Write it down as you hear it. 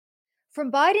From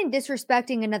Biden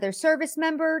disrespecting another service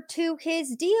member to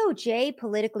his DOJ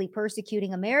politically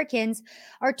persecuting Americans,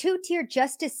 our two-tier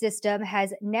justice system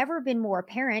has never been more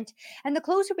apparent, and the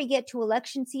closer we get to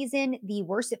election season, the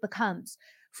worse it becomes.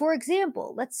 For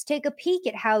example, let's take a peek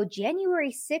at how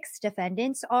January 6th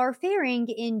defendants are faring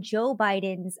in Joe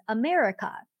Biden's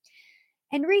America.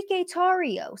 Enrique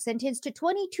Tarrio, sentenced to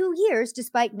 22 years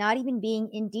despite not even being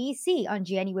in D.C. on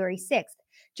January 6th.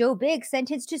 Joe Biggs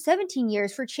sentenced to 17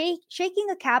 years for shaking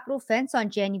a Capitol fence on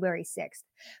January 6th.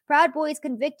 Proud Boys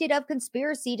convicted of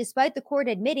conspiracy despite the court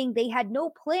admitting they had no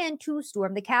plan to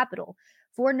storm the Capitol.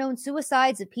 Four known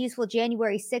suicides of peaceful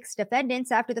January 6th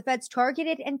defendants after the feds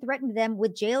targeted and threatened them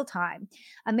with jail time.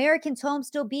 Americans' homes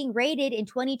still being raided in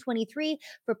 2023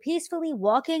 for peacefully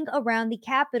walking around the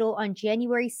Capitol on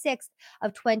January 6th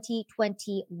of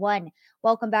 2021.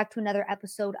 Welcome back to another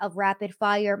episode of Rapid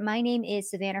Fire. My name is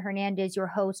Savannah Hernandez, your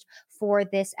host for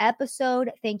this episode.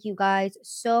 Thank you guys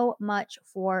so much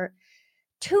for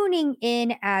tuning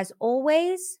in as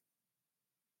always.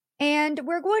 And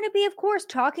we're going to be, of course,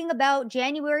 talking about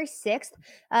January 6th,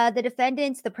 the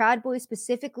defendants, the Proud Boys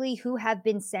specifically, who have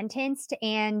been sentenced,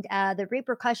 and the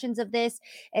repercussions of this.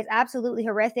 Is absolutely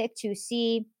horrific to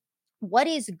see what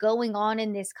is going on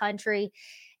in this country.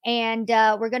 And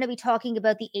we're going to be talking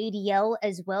about the ADL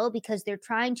as well, because they're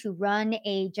trying to run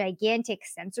a gigantic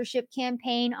censorship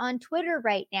campaign on Twitter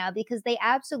right now, because they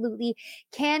absolutely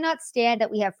cannot stand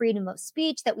that we have freedom of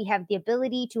speech, that we have the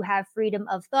ability to have freedom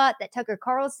of thought, that Tucker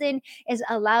Carlson is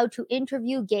allowed to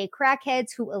interview gay crackheads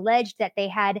who alleged that they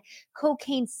had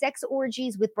cocaine sex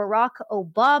orgies with Barack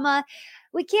Obama.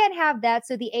 We can't have that.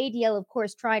 So the ADL, of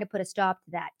course, trying to put a stop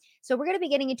to that. So we're going to be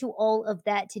getting into all of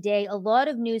that today. A lot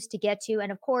of news to get to.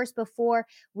 And of course, before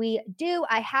we do,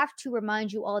 I have to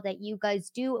remind you all that you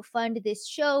guys do fund this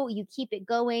show. You keep it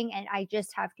going. And I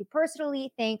just have to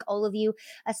personally thank all of you,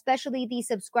 especially the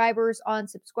subscribers on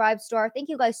Subscribestar. Thank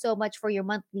you guys so much for your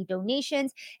monthly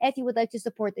donations. If you would like to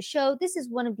support the show, this is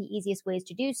one of the easiest ways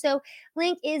to do so.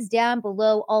 Link is down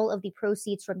below. All of the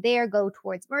proceeds from there go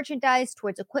towards merchandise,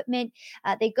 towards equipment.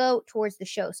 They go towards the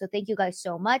show. So thank you guys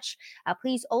so much.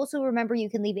 Please also remember you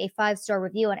can leave a 5-star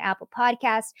review on Apple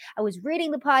Podcasts. I was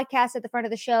reading the podcast at the front of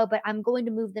the show, but I'm going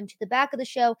to move them to the back of the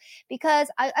show because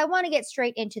I want to get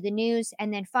straight into the news.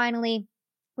 And then finally,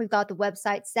 we've got the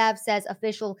website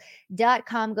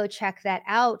savsaysofficial.com. Go check that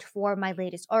out for my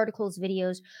latest articles,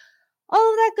 videos,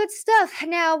 all of that good stuff.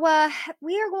 Now,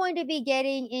 we are going to be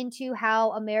getting into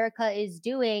how America is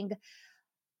doing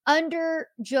under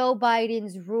Joe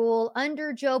Biden's rule,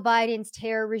 under Joe Biden's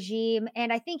terror regime.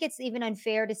 And I think it's even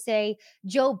unfair to say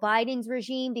Joe Biden's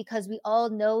regime, because we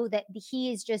all know that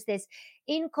he is just this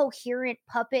incoherent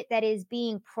puppet that is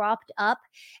being propped up.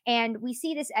 And we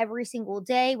see this every single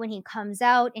day when he comes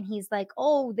out and he's like,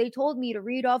 oh, they told me to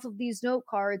read off of these note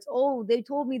cards. Oh, they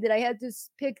told me that I had to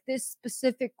pick this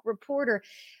specific reporter.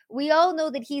 We all know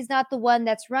that he's not the one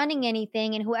that's running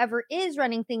anything. And whoever is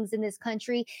running things in this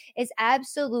country is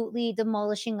absolutely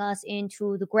demolishing us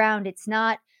into the ground. It's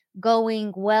not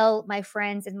going well, my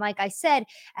friends. And like I said,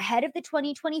 ahead of the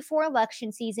 2024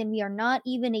 election season, we are not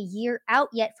even a year out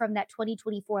yet from that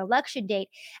 2024 election date.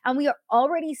 And we are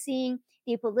already seeing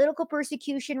the political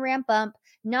persecution ramp up,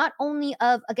 not only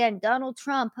of, again, Donald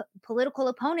Trump, political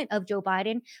opponent of Joe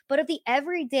Biden, but of the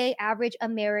everyday average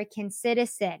American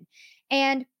citizen.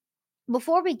 And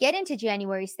before we get into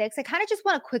January 6th, I kind of just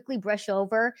want to quickly brush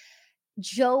over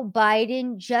Joe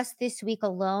Biden just this week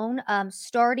alone,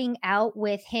 starting out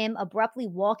with him abruptly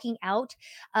walking out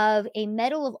of a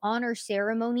Medal of Honor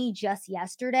ceremony just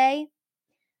yesterday.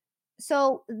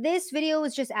 So this video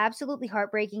was just absolutely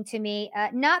heartbreaking to me,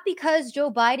 not because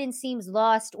Joe Biden seems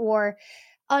lost or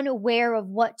unaware of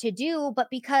what to do, but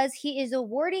because he is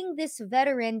awarding this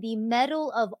veteran the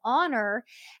Medal of Honor.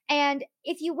 And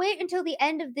if you wait until the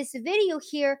end of this video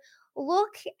here,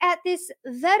 look at this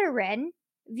veteran,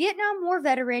 Vietnam War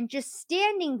veteran, just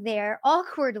standing there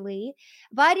awkwardly.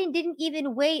 Biden didn't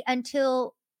even wait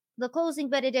until the closing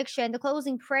benediction, the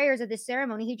closing prayers of the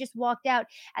ceremony. He just walked out.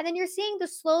 And then you're seeing the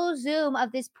slow zoom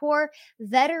of this poor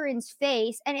veteran's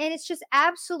face. And it's just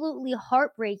absolutely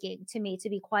heartbreaking to me, to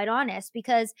be quite honest,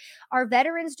 because our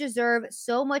veterans deserve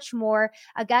so much more.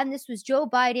 Again, this was Joe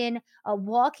Biden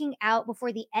walking out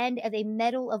before the end of a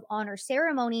Medal of Honor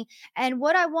ceremony. And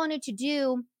what I wanted to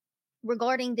do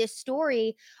regarding this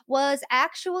story was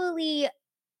actually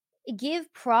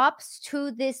give props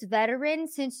to this veteran,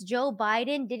 since Joe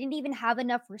Biden didn't even have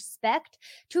enough respect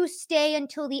to stay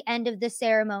until the end of the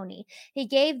ceremony. He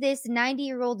gave this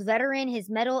 90-year-old veteran his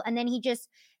medal, and then he just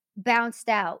bounced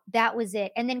out. That was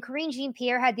it. And then Karine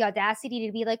Jean-Pierre had the audacity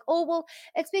to be like, "Oh, well,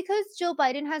 it's because Joe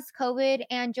Biden has COVID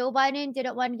and Joe Biden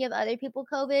didn't want to give other people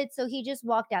COVID, so he just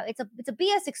walked out." It's a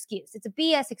BS excuse. It's a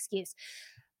BS excuse.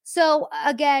 So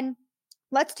again,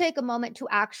 let's take a moment to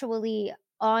actually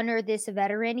honor this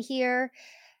veteran here.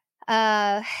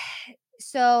 Uh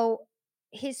so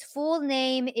his full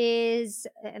name is,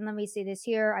 and let me see this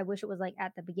here. I wish it was like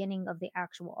at the beginning of the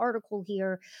actual article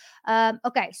here.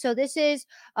 Okay, so this is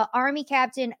Army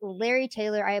Captain Larry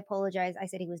Taylor. I apologize. I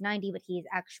said he was 90, but he is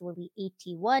actually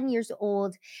 81 years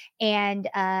old. And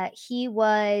he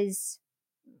was,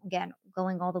 again,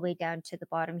 going all the way down to the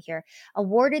bottom here,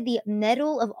 awarded the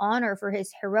Medal of Honor for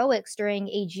his heroics during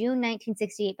a June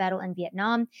 1968 battle in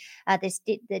Vietnam.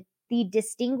 The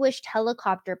distinguished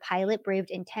helicopter pilot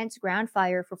braved intense ground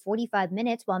fire for 45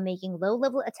 minutes while making low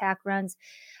level attack runs,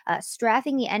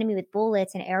 strafing the enemy with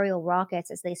bullets and aerial rockets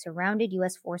as they surrounded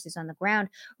U.S. forces on the ground.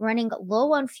 Running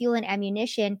low on fuel and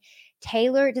ammunition,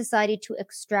 Taylor decided to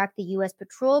extract the U.S.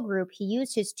 patrol group. He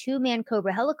used his two-man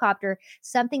Cobra helicopter,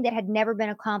 something that had never been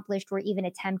accomplished or even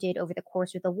attempted over the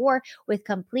course of the war, with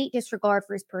complete disregard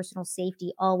for his personal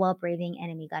safety, all while braving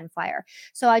enemy gunfire.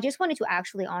 So I just wanted to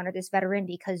actually honor this veteran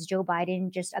because Joe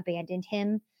Biden just abandoned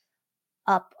him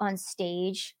up on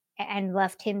stage and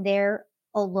left him there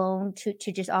alone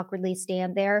to just awkwardly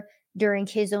stand there during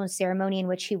his own ceremony in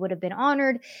which he would have been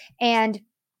honored. And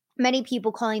many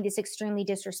people calling this extremely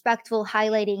disrespectful,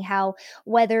 highlighting how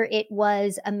whether it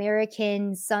was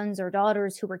American sons or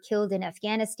daughters who were killed in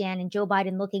Afghanistan and Joe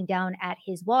Biden looking down at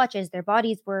his watch as their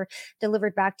bodies were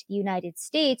delivered back to the United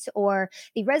States, or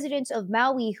the residents of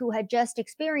Maui who had just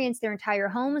experienced their entire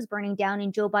homes burning down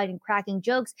and Joe Biden cracking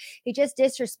jokes, he just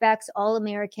disrespects all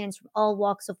Americans from all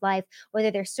walks of life, whether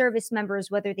they're service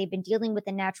members, whether they've been dealing with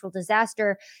a natural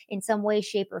disaster in some way,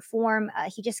 shape, or form.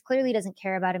 He just clearly doesn't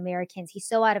care about Americans. He's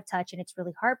so out of touch, and it's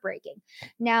really heartbreaking.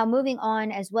 Now, moving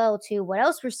on as well to what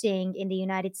else we're seeing in the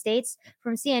United States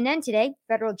from CNN today,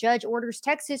 federal judge orders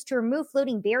Texas to remove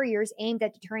floating barriers aimed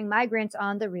at deterring migrants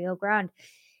on the Rio Grande.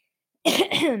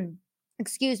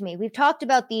 Excuse me. We've talked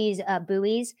about these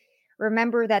buoys.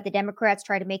 Remember that the Democrats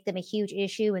try to make them a huge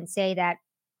issue and say that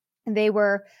they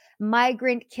were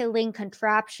migrant killing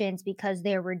contraptions because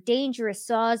there were dangerous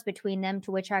saws between them. To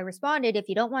which I responded, if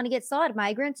you don't want to get sawed,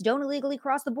 migrants, don't illegally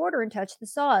cross the border and touch the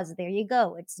saws. There you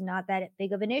go. It's not that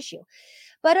big of an issue.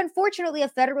 But unfortunately, a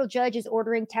federal judge is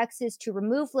ordering Texas to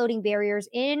remove floating barriers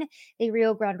in the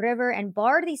Rio Grande River and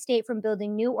bar the state from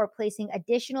building new or placing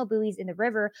additional buoys in the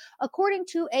river, according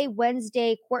to a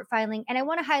Wednesday court filing. And I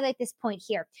want to highlight this point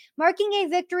here, marking a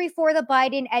victory for the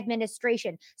Biden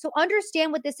administration. So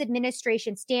understand what this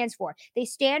administration stands for. They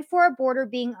stand for a border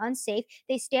being unsafe.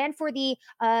 They stand for the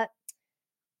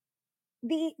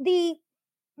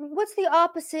what's the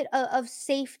opposite of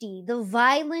safety? The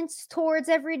violence towards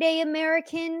everyday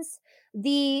Americans,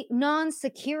 the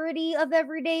non-security of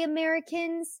everyday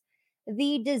Americans,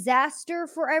 the disaster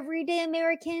for everyday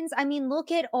Americans. I mean,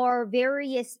 look at our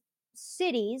various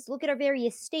cities, look at our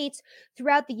various states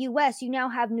throughout the US. You now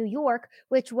have New York,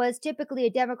 which was typically a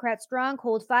Democrat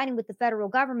stronghold, fighting with the federal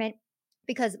government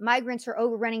because migrants are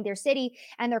overrunning their city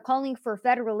and they're calling for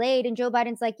federal aid. And Joe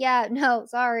Biden's like, yeah, no,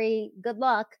 sorry, good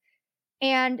luck.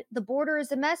 And the border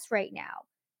is a mess right now.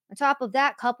 On top of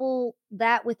that, couple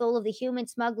that with all of the human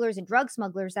smugglers and drug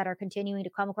smugglers that are continuing to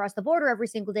come across the border every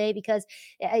single day because,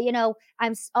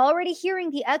 I'm already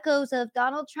hearing the echoes of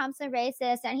Donald Trump's a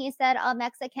racist and he said all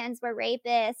Mexicans were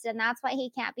rapists and that's why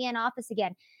he can't be in office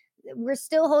again. We're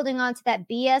still holding on to that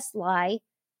BS lie.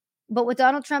 But what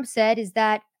Donald Trump said is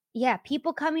that, yeah,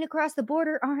 people coming across the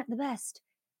border aren't the best.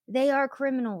 They are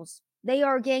criminals. They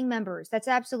are gang members. That's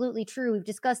absolutely true. We've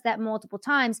discussed that multiple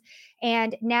times.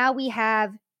 And now we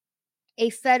have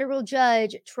a federal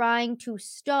judge trying to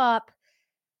stop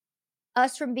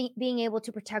us from being able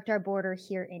to protect our border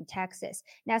here in Texas.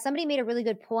 Now, somebody made a really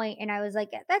good point, and I was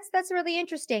like, that's really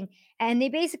interesting. And they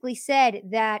basically said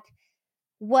that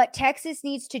what Texas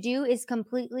needs to do is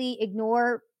completely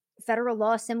ignore federal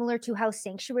law, similar to how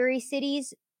sanctuary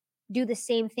cities do the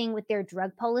same thing with their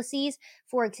drug policies.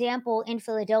 For example, in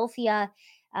Philadelphia,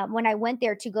 when I went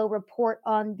there to go report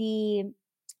on the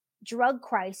drug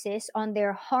crisis on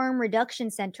their harm reduction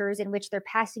centers in which they're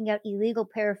passing out illegal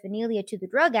paraphernalia to the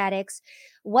drug addicts,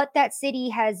 what that city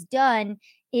has done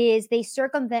is they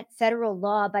circumvent federal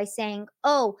law by saying,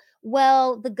 oh,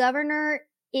 well, the governor,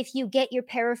 if you get your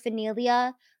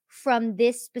paraphernalia from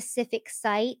this specific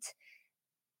site,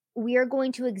 we are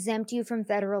going to exempt you from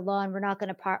federal law and we're not going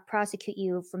to prosecute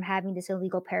you from having this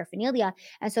illegal paraphernalia.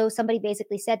 And so somebody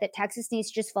basically said that Texas needs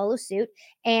to just follow suit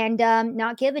and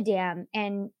not give a damn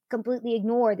and completely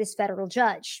ignore this federal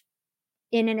judge.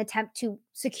 in an attempt to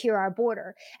secure our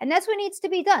border. And that's what needs to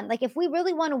be done. Like, if we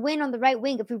really want to win on the right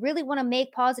wing, if we really want to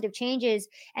make positive changes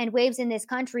and waves in this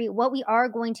country, what we are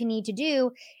going to need to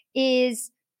do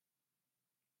is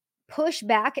push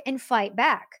back and fight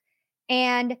back.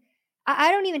 And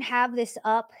I don't even have this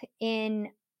up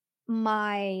in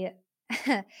my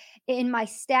in my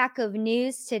stack of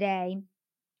news today,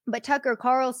 but Tucker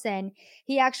Carlson,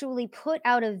 he actually put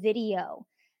out a video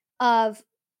of,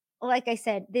 like I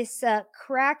said, this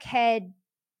crackhead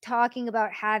talking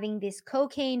about having this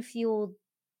cocaine fueled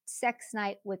sex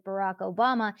night with Barack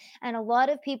Obama. And a lot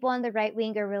of people on the right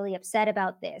wing are really upset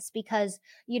about this because,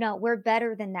 we're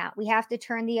better than that. We have to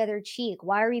turn the other cheek.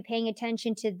 Why are we paying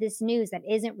attention to this news that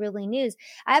isn't really news?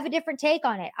 I have a different take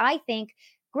on it. I think,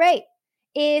 great,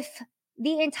 if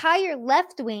the entire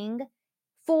left wing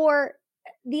for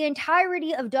the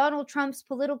entirety of Donald Trump's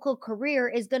political career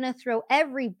is going to throw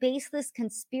every baseless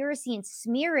conspiracy and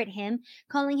smear at him,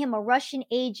 calling him a Russian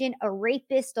agent, a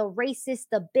rapist, a racist,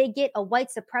 a bigot, a white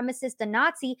supremacist, a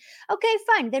Nazi. Okay,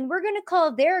 fine. Then we're going to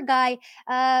call their guy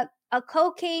a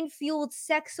cocaine fueled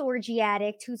sex orgy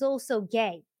addict who's also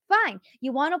gay. Fine.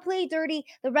 You want to play dirty?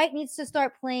 The right needs to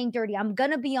start playing dirty. I'm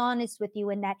going to be honest with you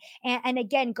in that. And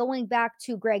again, going back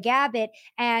to Greg Abbott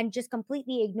and just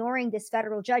completely ignoring this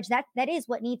federal judge, that is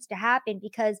what needs to happen,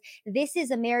 because this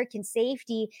is American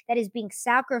safety that is being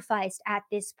sacrificed at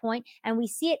this point. And we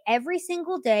see it every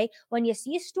single day when you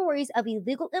see stories of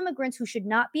illegal immigrants who should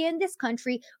not be in this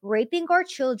country, raping our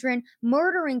children,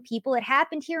 murdering people. It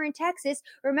happened here in Texas.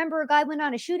 Remember, a guy went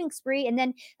on a shooting spree, and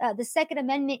then the Second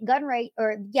Amendment gun right,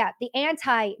 or yeah, the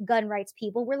anti-gun rights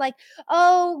people were like,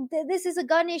 oh, this is a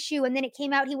gun issue. And then it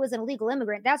came out he was an illegal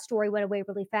immigrant. That story went away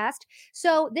really fast.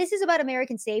 So this is about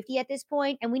American safety at this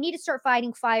point, and we need to start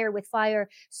fighting fire with fire.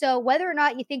 So whether or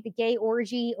not you think the gay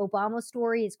orgy Obama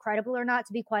story is credible or not,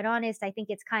 to be quite honest, I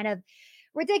think it's kind of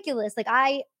ridiculous. Like,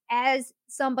 as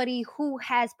somebody who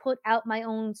has put out my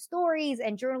own stories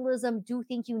and journalism, do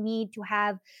think you need to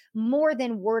have more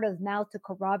than word of mouth to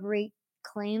corroborate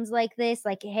claims like this.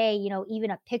 Like, hey, even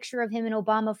a picture of him and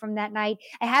Obama from that night.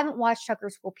 I haven't watched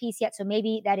Tucker's full piece yet, so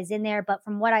maybe that is in there. But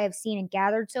from what I have seen and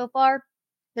gathered so far,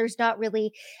 there's not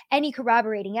really any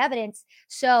corroborating evidence.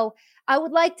 So I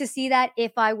would like to see that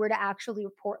if I were to actually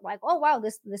report, like, oh wow,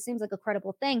 this seems like a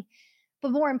credible thing.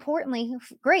 But more importantly,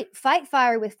 great, fight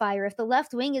fire with fire. If the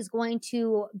left wing is going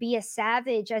to be as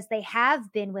savage as they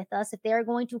have been with us, if they're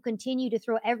going to continue to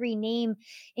throw every name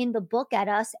in the book at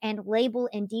us and label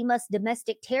and deem us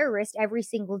domestic terrorists every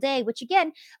single day, which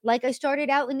again, like I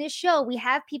started out in this show, we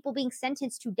have people being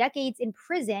sentenced to decades in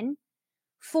prison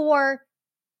for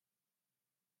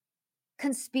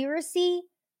conspiracy,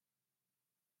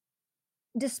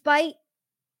 despite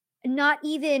not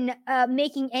even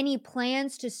making any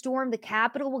plans to storm the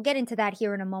Capitol. We'll get into that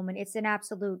here in a moment. It's an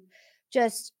absolute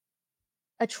just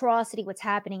atrocity what's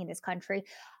happening in this country.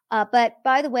 But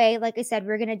by the way, like I said,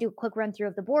 we're going to do a quick run through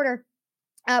of the border.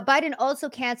 Biden also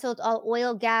canceled all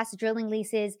oil, gas drilling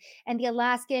leases and the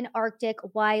Alaskan Arctic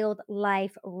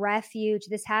Wildlife Refuge.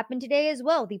 This happened today as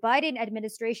well. The Biden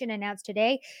administration announced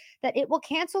today that it will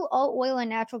cancel all oil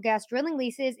and natural gas drilling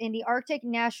leases in the Arctic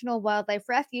National Wildlife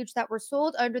Refuge that were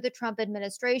sold under the Trump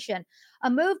administration.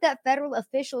 A move that federal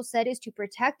officials said is to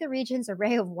protect the region's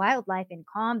array of wildlife and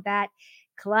combat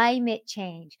climate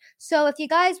change. So, if you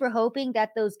guys were hoping that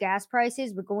those gas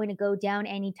prices were going to go down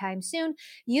anytime soon,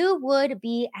 you would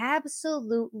be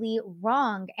absolutely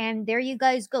wrong. And there you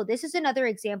guys go. This is another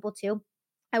example, too.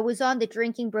 I was on the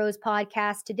Drinking Bros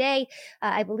podcast today.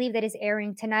 I believe that is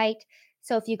airing tonight.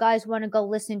 So if you guys want to go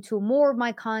listen to more of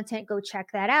my content, go check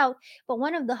that out. But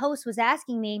one of the hosts was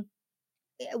asking me,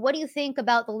 what do you think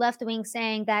about the left wing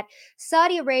saying that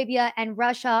Saudi Arabia and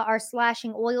Russia are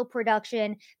slashing oil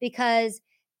production because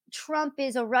Trump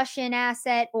is a Russian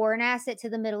asset or an asset to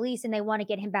the Middle East and they want to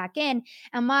get him back in?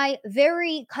 And my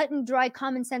very cut and dry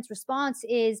common sense response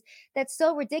is, that's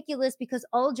so ridiculous, because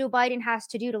all Joe Biden has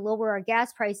to do to lower our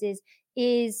gas prices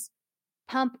is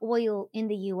pump oil in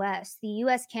the US. The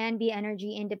US can be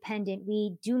energy independent.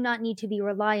 We do not need to be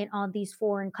reliant on these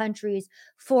foreign countries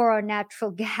for our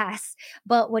natural gas.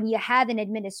 But when you have an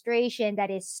administration that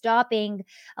is stopping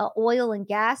oil and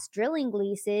gas drilling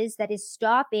leases, that is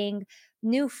stopping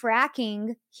new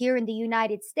fracking here in the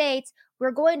United States,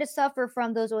 we're going to suffer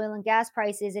from those oil and gas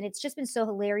prices. And it's just been so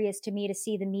hilarious to me to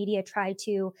see the media try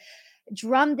to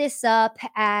drum this up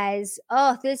as,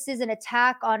 oh, this is an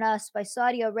attack on us by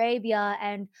Saudi Arabia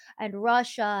and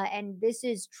Russia, and this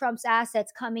is Trump's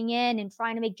assets coming in and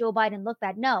trying to make Joe Biden look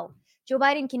bad. No, Joe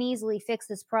Biden can easily fix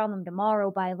this problem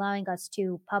tomorrow by allowing us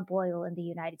to pump oil in the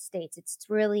United States. It's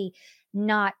really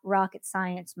not rocket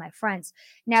science, my friends.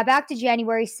 Now, back to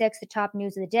January 6th, the top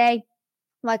news of the day.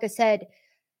 Like I said,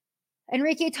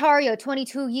 Enrique Tarrio,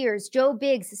 22 years. Joe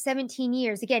Biggs, 17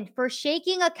 years. Again, for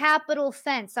shaking a Capitol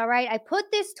fence. All right. I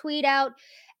put this tweet out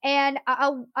and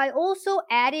I also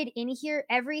added in here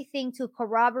everything to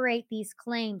corroborate these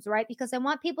claims, right? Because I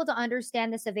want people to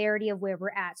understand the severity of where we're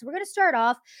at. So we're going to start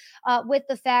off with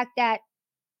the fact that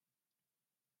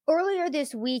earlier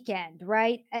this weekend,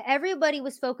 right? Everybody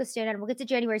was focused in, and we'll get to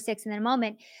January 6th in a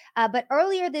moment. But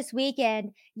earlier this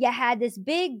weekend, you had this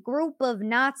big group of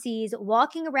Nazis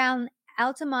walking around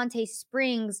Altamonte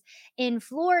Springs in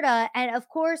Florida. And of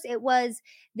course, it was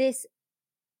this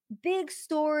big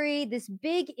story, this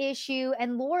big issue,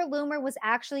 and Laura Loomer was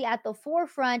actually at the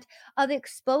forefront of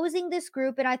exposing this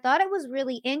group. And I thought it was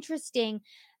really interesting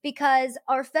because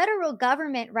our federal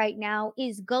government right now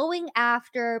is going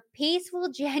after peaceful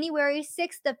January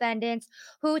 6th defendants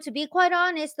who, to be quite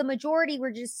honest, the majority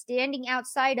were just standing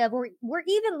outside of, or were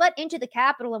even let into the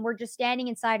Capitol and we're just standing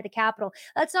inside of the Capitol.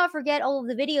 Let's not forget all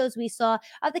of the videos we saw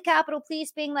of the Capitol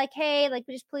Police being like, hey, like,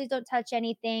 just please don't touch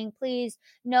anything. Please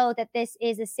know that this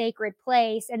is a sacred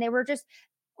place. And they were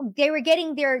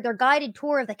getting their guided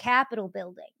tour of the Capitol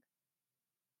building.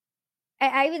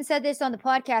 I even said this on the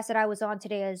podcast that I was on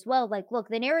today as well. Like, look,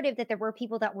 the narrative that there were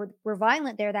people that were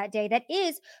violent there that day, that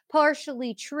is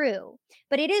partially true.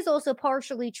 But it is also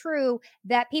partially true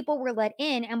that people were let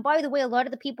in. And by the way, a lot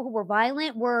of the people who were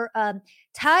violent were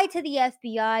tied to the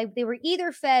FBI. They were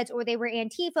either feds or they were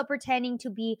Antifa pretending to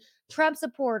be Trump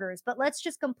supporters. But let's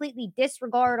just completely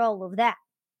disregard all of that.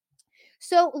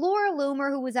 So Laura Loomer,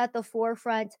 who was at the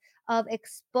forefront of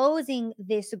exposing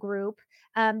this group,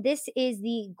 this is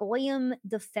the Goyim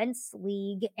Defense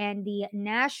League and the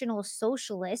National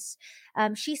Socialists.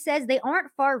 She says they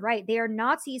aren't far right. They are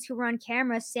Nazis who are on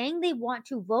camera saying they want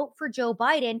to vote for Joe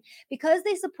Biden because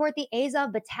they support the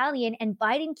Azov Battalion and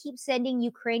Biden keeps sending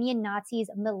Ukrainian Nazis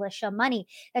militia money.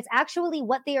 That's actually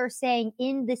what they are saying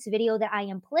in this video that I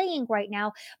am playing right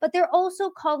now. But they're also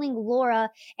calling Laura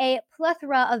a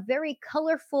plethora of very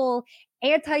colorful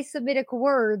anti-Semitic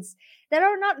words that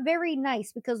are not very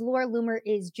nice because Laura Loomer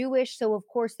is Jewish. So of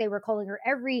course they were calling her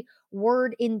every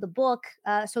word in the book.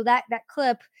 So that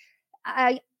clip,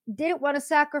 I didn't want to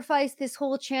sacrifice this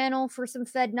whole channel for some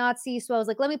Fed Nazis. So I was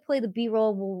like, let me play the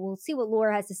B-roll. We'll see what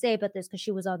Laura has to say about this because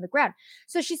she was on the ground.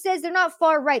 So she says they're not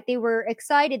far right. They were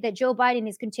excited that Joe Biden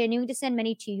is continuing to send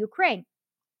money to Ukraine.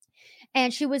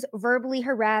 And she was verbally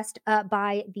harassed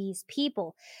by these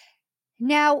people.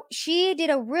 Now, she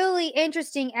did a really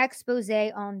interesting expose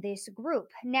on this group.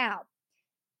 Now,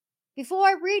 before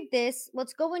I read this,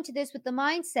 let's go into this with the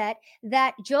mindset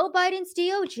that Joe Biden's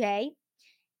DOJ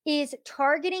is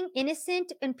targeting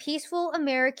innocent and peaceful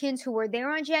Americans who were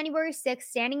there on January 6th,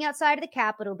 standing outside of the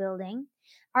Capitol building.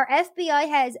 Our FBI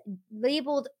has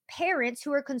labeled parents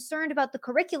who are concerned about the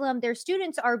curriculum their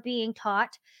students are being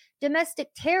taught domestic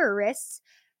terrorists.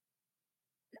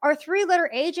 Our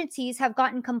three-letter agencies have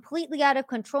gotten completely out of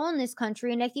control in this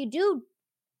country. And if you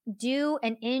do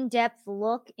an in-depth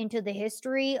look into the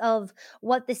history of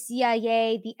what the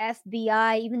CIA, the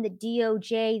FBI, even the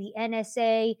DOJ, the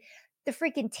NSA, the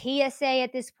freaking TSA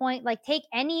at this point, like take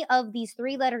any of these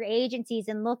three-letter agencies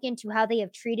and look into how they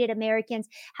have treated Americans,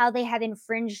 how they have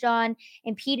infringed on,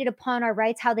 impeded upon our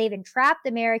rights, how they've entrapped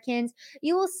Americans,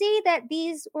 you will see that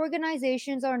these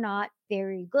organizations are not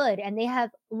very good and they have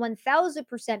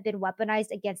 1000% been weaponized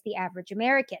against the average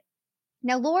American.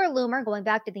 Now, Laura Loomer, going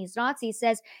back to these Nazis,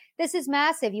 says, this is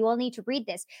massive. You all need to read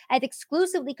this. I've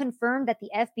exclusively confirmed that the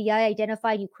FBI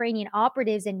identified Ukrainian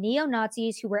operatives and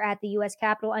neo-Nazis who were at the U.S.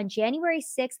 Capitol on January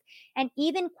 6th and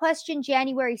even questioned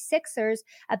January 6ers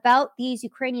about these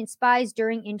Ukrainian spies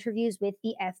during interviews with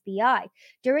the FBI.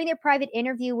 During their private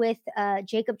interview with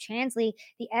Jacob Chansley,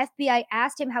 the FBI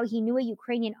asked him how he knew a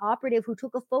Ukrainian operative who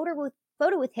took a photo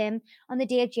with him on the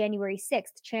day of January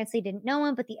 6th. Chansley didn't know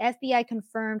him, but the FBI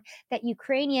confirmed that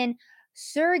Ukrainian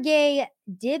Sergei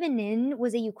Dibinin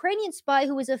was a Ukrainian spy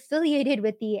who was affiliated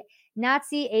with the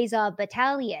Nazi Azov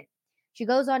Battalion. She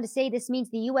goes on to say this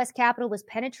means the U.S. Capitol was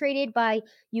penetrated by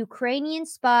Ukrainian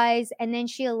spies, and then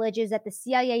she alleges that the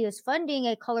CIA is funding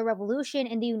a color revolution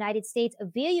in the United States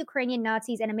via Ukrainian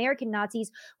Nazis and American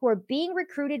Nazis who are being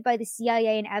recruited by the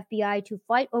CIA and FBI to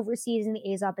fight overseas in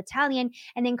the Azov Battalion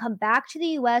and then come back to the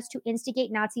U.S. to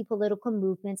instigate Nazi political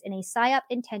movements in a psyop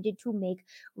intended to make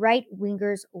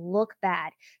right-wingers look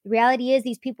bad. The reality is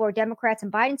these people are Democrats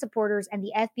and Biden supporters, and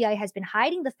the FBI has been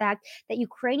hiding the fact that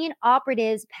Ukrainian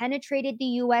operatives penetrated infiltrated the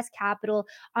U.S. Capitol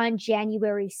on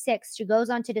January 6th. She goes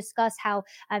on to discuss how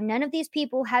none of these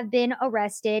people have been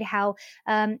arrested, how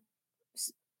um,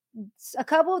 a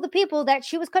couple of the people that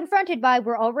she was confronted by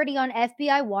were already on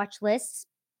FBI watch lists.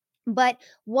 But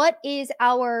what is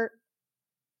our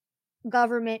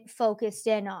government focused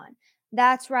in on?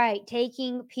 That's right,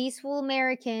 taking peaceful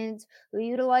Americans who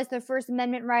utilize their First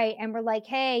Amendment right and we're like,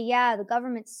 hey, yeah, the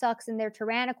government sucks and they're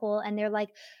tyrannical. And they're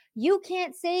like, you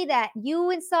can't say that.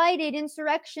 You incited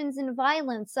insurrections and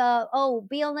violence. Oh,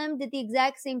 BLM did the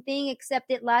exact same thing, except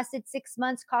it lasted 6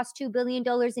 months, cost $2 billion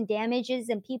in damages,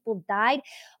 and people died.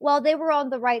 Well, they were on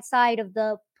the right side of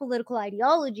the political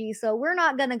ideology. So we're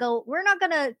not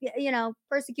gonna,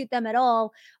 persecute them at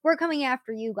all. We're coming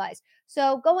after you guys.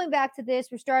 So going back to this,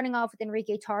 we're starting off with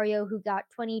Enrique Tarrio, who got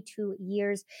 22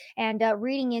 years. And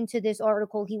reading into this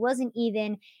article, he wasn't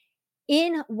even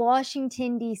in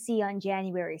Washington, D.C. on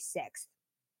January 6th.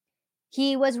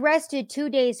 He was arrested 2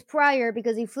 days prior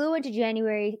because he flew into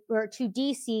January or to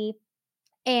DC,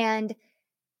 and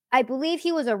I believe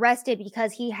he was arrested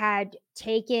because he had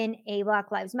taken a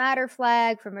Black Lives Matter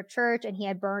flag from a church and he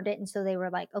had burned it. And so they were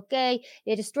like, okay,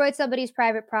 they destroyed somebody's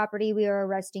private property. We are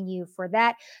arresting you for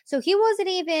that. So he wasn't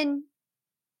even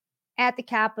at the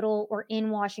Capitol or in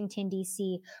Washington,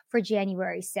 D.C. for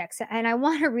January 6th. And I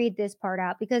want to read this part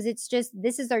out because it's just,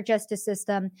 this is our justice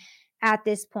system at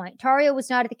this point. Tarrio was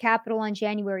not at the Capitol on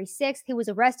January 6th. He was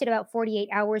arrested about 48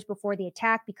 hours before the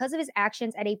attack because of his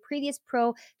actions at a previous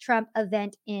pro Trump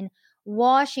event in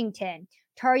Washington.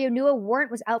 Tarrio knew a warrant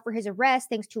was out for his arrest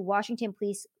thanks to a Washington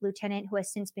police lieutenant who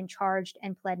has since been charged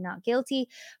and pled not guilty.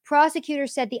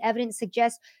 Prosecutors said the evidence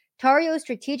suggests Tarrio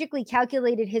strategically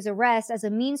calculated his arrest as a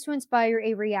means to inspire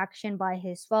a reaction by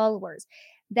his followers.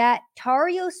 That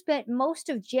Tarrio spent most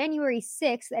of January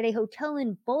 6th at a hotel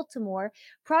in Baltimore,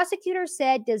 prosecutors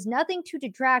said does nothing to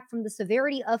detract from the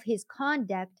severity of his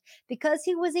conduct because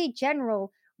he was a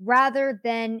general rather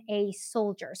than a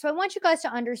soldier. So I want you guys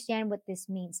to understand what this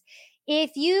means.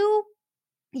 If you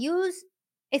use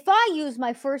if I use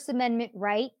my First Amendment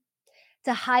right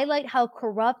to highlight how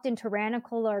corrupt and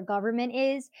tyrannical our government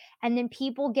is, and then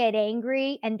people get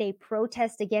angry and they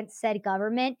protest against said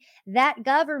government, that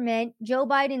government, Joe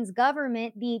Biden's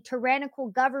government, the tyrannical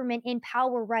government in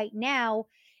power right now,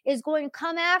 is going to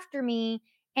come after me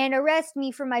and arrest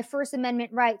me for my First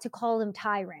Amendment right to call them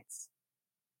tyrants.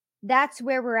 That's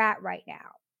where we're at right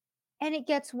now. And it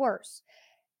gets worse.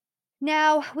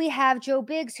 Now we have Joe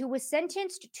Biggs, who was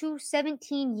sentenced to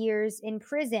 17 years in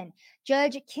prison.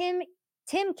 Judge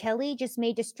Tim Kelly just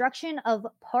made destruction of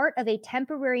part of a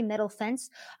temporary metal fence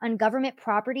on government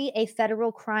property a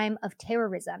federal crime of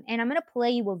terrorism. And I'm going to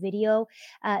play you a video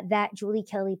that Julie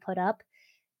Kelly put up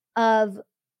of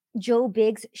Joe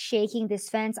Biggs shaking this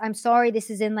fence. I'm sorry, this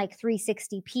is in like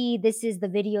 360p. This is the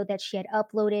video that she had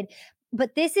uploaded,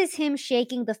 but this is him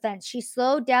shaking the fence. She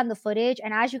slowed down the footage,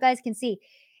 and as you guys can see,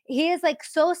 he is like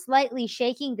so slightly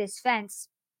shaking this fence.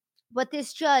 But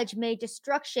this judge made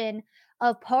destruction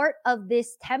of part of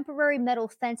this temporary metal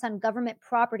fence on government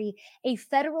property a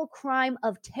federal crime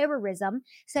of terrorism,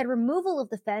 said removal of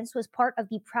the fence was part of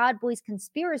the Proud Boys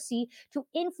conspiracy to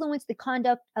influence the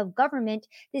conduct of government.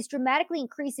 This dramatically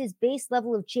increases base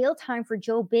level of jail time for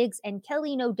Joe Biggs, and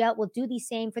Kelly no doubt will do the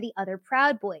same for the other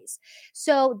Proud Boys.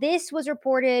 So this was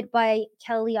reported by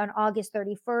Kelly on August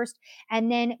 31st,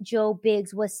 and then Joe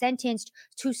Biggs was sentenced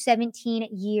to 17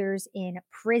 years in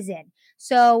prison.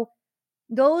 So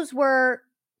those were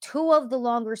two of the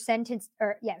longer sentences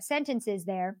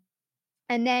there.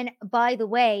 And then, by the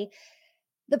way,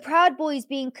 the Proud Boys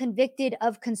being convicted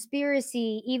of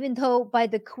conspiracy, even though by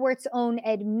the court's own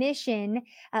admission,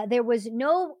 there was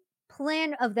no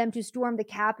plan of them to storm the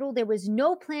Capitol. There was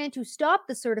no plan to stop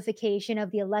the certification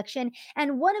of the election.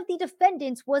 And one of the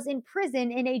defendants was in prison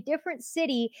in a different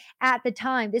city at the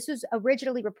time. This was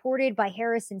originally reported by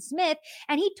Harrison Smith,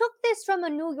 and he took this from a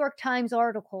New York Times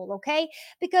article, okay?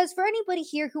 Because for anybody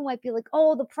here who might be like,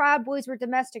 oh, the Proud Boys were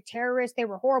domestic terrorists, they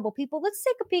were horrible people, let's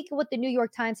take a peek at what the New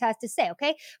York Times has to say,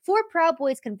 okay? 4 Proud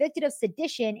Boys convicted of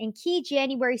sedition in key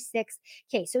January 6th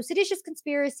case. So seditious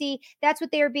conspiracy, that's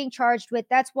what they are being charged with.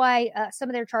 That's why some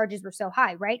of their charges were so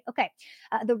high, right? Okay.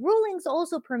 The rulings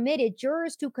also permitted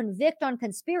jurors to convict on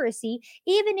conspiracy,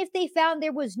 even if they found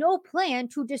there was no plan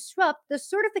to disrupt the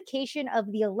certification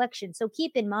of the election. So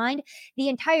keep in mind, the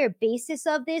entire basis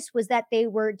of this was that they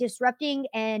were disrupting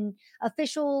an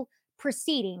official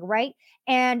proceeding, right?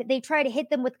 And they try to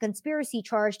hit them with a conspiracy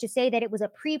charge to say that it was a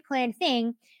pre-planned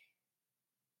thing,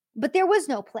 but there was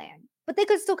no plan. But they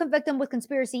could still convict them with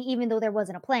conspiracy even though there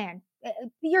wasn't a plan.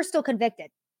 You're still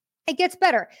convicted. It gets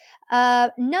better.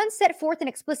 None set forth an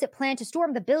explicit plan to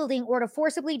storm the building or to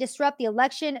forcibly disrupt the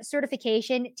election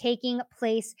certification taking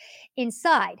place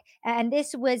inside. And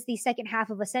this was the second half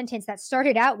of a sentence that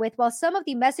started out with, while some of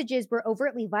the messages were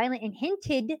overtly violent and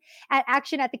hinted at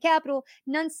action at the Capitol,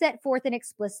 none set forth an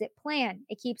explicit plan.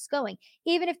 It keeps going.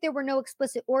 Even if there were no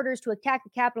explicit orders to attack the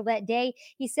Capitol that day,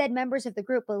 he said members of the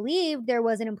group believed there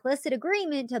was an implicit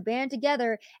agreement to band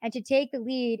together and to take the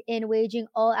lead in waging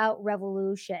all out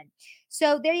revolution.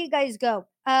 So there you guys go.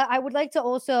 I would like to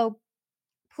also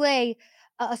play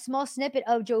a small snippet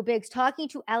of Joe Biggs talking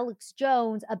to Alex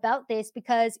Jones about this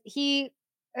because he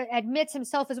admits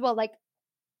himself as well. Like,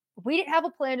 we didn't have a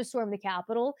plan to storm the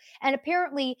Capitol, and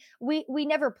apparently we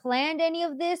never planned any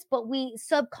of this, but we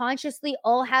subconsciously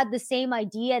all had the same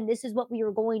idea, and this is what we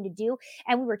were going to do.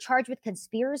 And we were charged with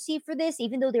conspiracy for this,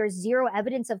 even though there's zero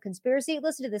evidence of conspiracy.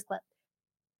 Listen to this clip.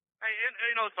 Hey,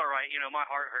 it's all right. My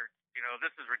heart hurts.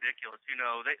 This is ridiculous.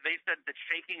 They said that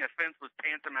shaking a fence was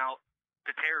tantamount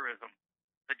to terrorism.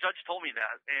 The judge told me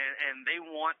that, and they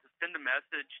want to send a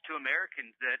message to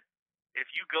Americans that if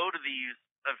you go to these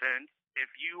events, if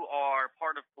you are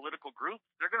part of political groups,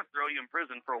 they're going to throw you in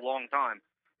prison for a long time.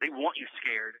 They want you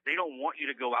scared. They don't want you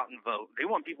to go out and vote. They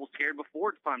want people scared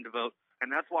before it's time to vote,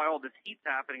 and that's why all this heat's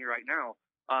happening right now.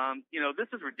 This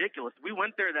is ridiculous. We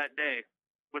went there that day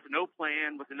with no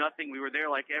plan, with nothing. We were there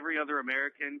like every other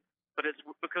American, but it's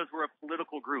because we're a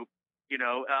political group.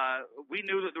 We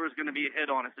knew that there was going to be a hit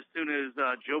on us as soon as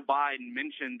Joe Biden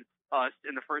mentioned us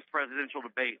in the first presidential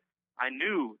debate. I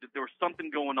knew that there was something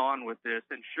going on with this,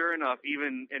 and sure enough,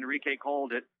 even Enrique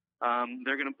called it.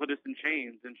 They're going to put us in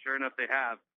chains, and sure enough, they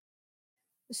have.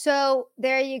 So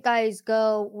there you guys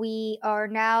go. We are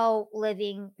now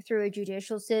living through a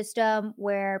judicial system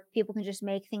where people can just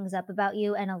make things up about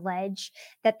you and allege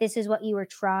that this is what you were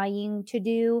trying to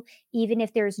do, even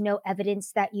if there's no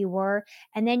evidence that you were.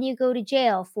 And then you go to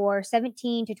jail for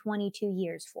 17 to 22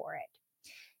 years for it.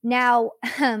 Now,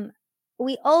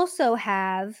 we also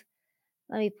have,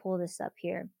 let me pull this up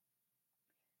here.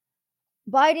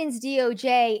 Biden's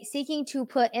DOJ seeking to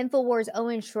put InfoWars'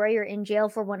 Owen Schroyer in jail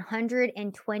for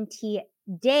 120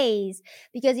 days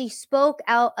because he spoke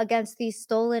out against the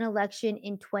stolen election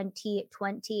in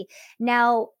 2020.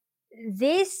 Now,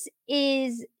 this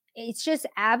is it's just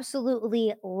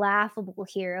absolutely laughable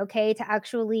here, okay, to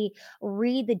actually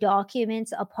read the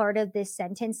documents a part of this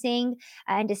sentencing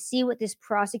and to see what this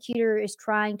prosecutor is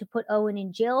trying to put Owen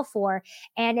in jail for.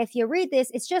 And if you read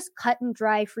this, it's just cut and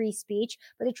dry free speech,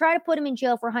 but they try to put him in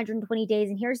jail for 120 days.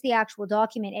 And here's the actual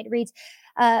document. It reads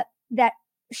that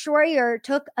Schroyer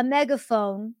took a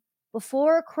megaphone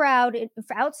before a crowd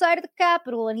outside of the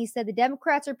Capitol, and he said the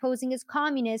Democrats are posing as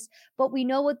communists, but we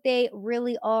know what they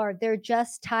really are. They're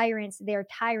just tyrants. They're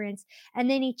tyrants. And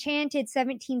then he chanted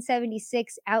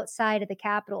 1776 outside of the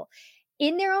Capitol.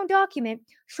 In their own document,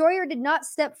 Schroyer did not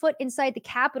step foot inside the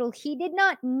Capitol. He did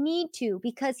not need to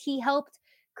because he helped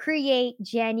create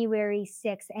January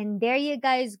 6th. And there you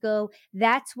guys go.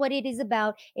 That's what it is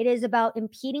about. It is about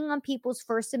impeding on people's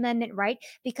First Amendment right.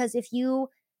 Because if you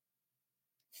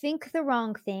think the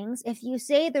wrong things, if you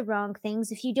say the wrong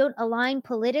things, if you don't align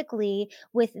politically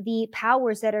with the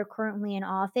powers that are currently in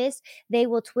office, they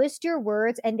will twist your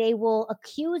words and they will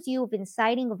accuse you of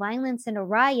inciting violence and a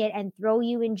riot and throw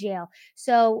you in jail.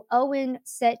 So Owen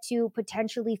set to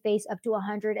potentially face up to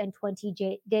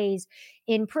 120 days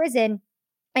in prison.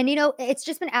 And it's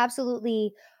just been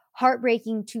absolutely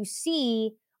heartbreaking to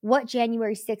see what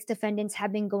January 6th defendants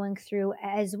have been going through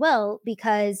as well,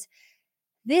 because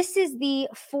this is the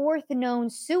fourth known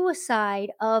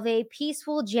suicide of a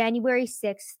peaceful January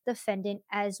 6th defendant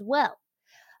as well.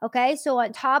 Okay, so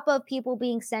on top of people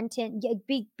being sentenced,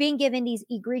 being given these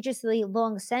egregiously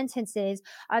long sentences,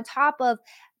 on top of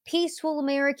peaceful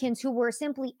Americans who were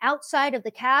simply outside of the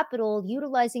Capitol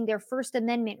utilizing their First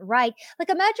Amendment right. Like,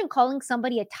 imagine calling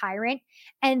somebody a tyrant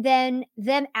and then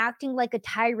them acting like a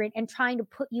tyrant and trying to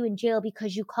put you in jail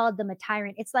because you called them a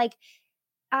tyrant. It's like,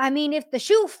 I mean, if the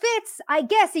shoe fits, I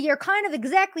guess you're kind of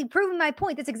exactly proving my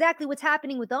point. That's exactly what's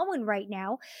happening with Owen right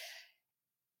now.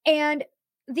 And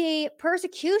the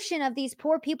persecution of these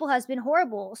poor people has been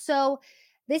horrible. So,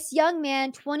 this young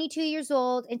man, 22 years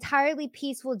old, entirely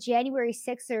peaceful January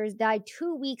 6ers, died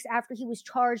 2 weeks after he was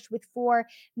charged with 4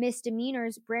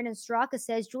 misdemeanors. Brandon Straka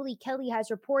says Julie Kelly has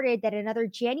reported that another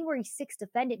January 6th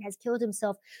defendant has killed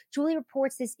himself. Julie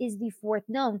reports this is the fourth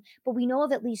known, but we know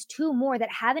of at least 2 more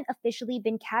that haven't officially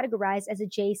been categorized as a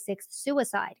J6th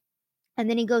suicide. And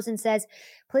then he goes and says,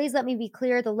 please let me be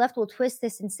clear. The left will twist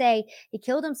this and say he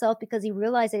killed himself because he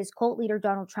realized that his cult leader,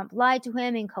 Donald Trump, lied to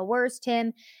him and coerced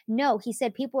him. No, he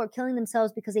said people are killing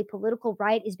themselves because a political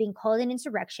riot is being called an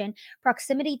insurrection.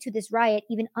 Proximity to this riot,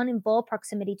 even uninvolved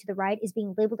proximity to the riot, is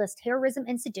being labeled as terrorism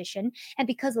and sedition. And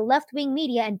because the left wing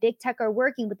media and big tech are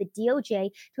working with the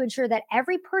DOJ to ensure that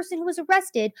every person who was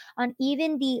arrested on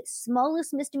even the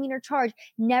smallest misdemeanor charge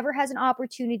never has an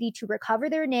opportunity to recover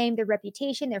their name, their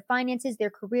reputation, their finances, their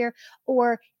career,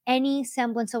 or any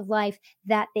semblance of life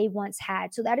that they once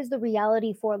had. So that is the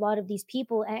reality for a lot of these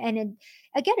people. Again,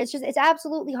 it's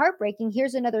absolutely heartbreaking.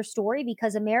 Here's another story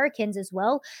because Americans as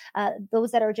well,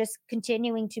 those that are just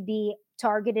continuing to be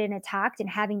targeted and attacked and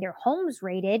having their homes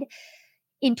raided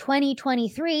in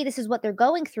 2023, this is what they're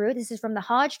going through. This is from the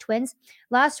Hodge twins.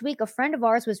 Last week, a friend of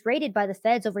ours was raided by the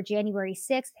feds over January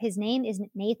 6th. His name is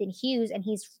Nathan Hughes, and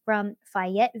he's from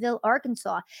Fayetteville,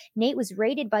 Arkansas. Nate was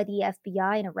raided by the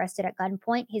FBI and arrested at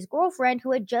gunpoint. His girlfriend,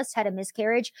 who had just had a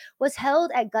miscarriage, was held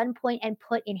at gunpoint and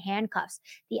put in handcuffs.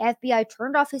 The FBI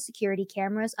turned off his security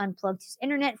cameras, unplugged his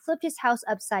internet, flipped his house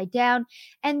upside down,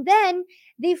 and then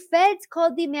the feds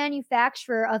called the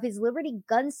manufacturer of his Liberty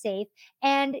gun safe.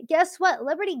 And guess what?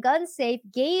 Liberty Gun Safe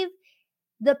gave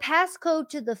the passcode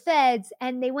to the feds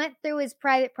and they went through his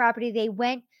private property. They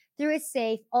went through his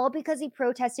safe, all because he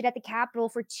protested at the Capitol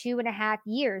for 2.5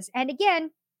 years. And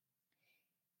again,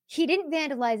 he didn't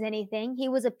vandalize anything. He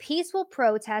was a peaceful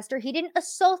protester. He didn't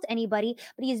assault anybody,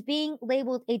 but he is being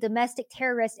labeled a domestic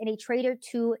terrorist and a traitor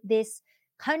to this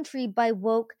country by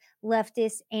woke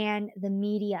leftists and the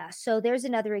media. So there's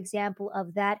another example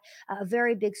of that. A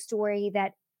very big story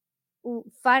that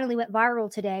finally went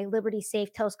viral today. Liberty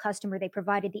Safe tells customer they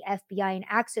provided the FBI an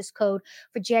access code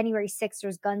for January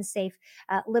 6th's gun safe.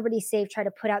 Liberty Safe tried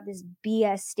to put out this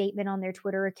BS statement on their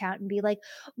Twitter account and be like,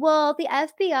 well, the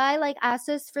FBI like asked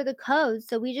us for the code,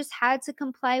 so we just had to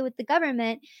comply with the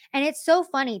government. And it's so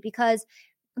funny because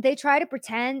they try to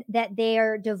pretend that they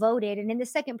are devoted. And in the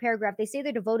second paragraph, they say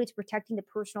they're devoted to protecting the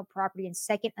personal property and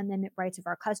Second Amendment rights of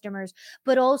our customers.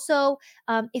 But also,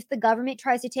 if the government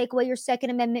tries to take away your Second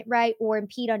Amendment right or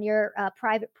impede on your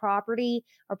private property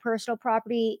or personal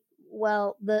property,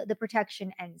 well, the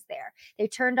protection ends there. They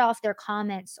turned off their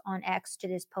comments on X to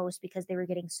this post because they were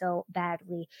getting so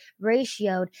badly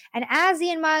ratioed. And as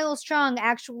Ian Miles Strong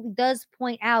actually does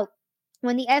point out,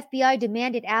 when the FBI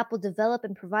demanded Apple develop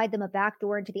and provide them a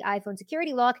backdoor into the iPhone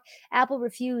security lock, Apple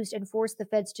refused and forced the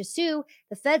feds to sue.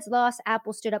 The feds lost.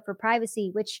 Apple stood up for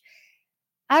privacy, which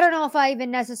I don't know if I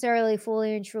even necessarily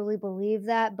fully and truly believe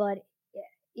that, but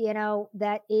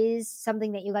that is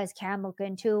something that you guys can look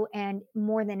into. And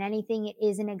more than anything, it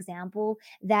is an example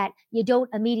that you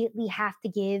don't immediately have to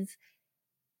give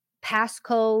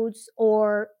passcodes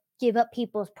or give up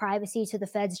people's privacy to the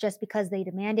feds just because they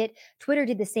demand it. Twitter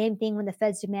did the same thing when the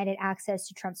feds demanded access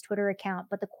to Trump's Twitter account,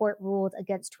 but the court ruled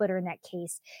against Twitter in that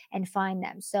case and fined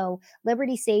them. So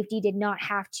Liberty Safety did not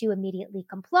have to immediately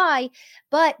comply,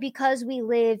 but because we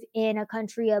live in a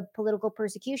country of political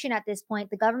persecution at this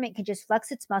point, the government can just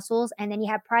flex its muscles and then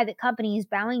you have private companies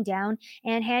bowing down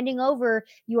and handing over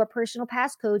your personal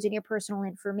passcodes and your personal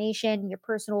information, your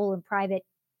personal and private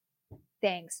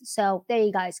things. So there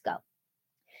you guys go.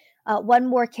 One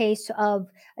more case of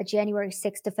a January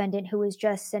 6th defendant who was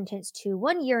just sentenced to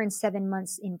 1 year and 7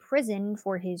 months in prison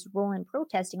for his role in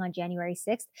protesting on January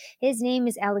 6th. His name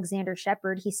is Alexander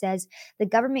Shepard. He says, the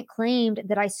government claimed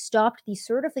that I stopped the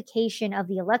certification of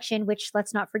the election, which,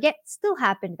 let's not forget, still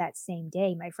happened that same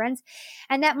day, my friends,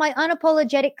 and that my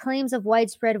unapologetic claims of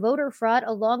widespread voter fraud,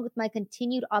 along with my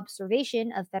continued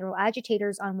observation of federal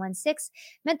agitators on 1/6,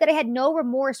 meant that I had no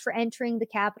remorse for entering the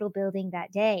Capitol building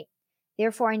that day.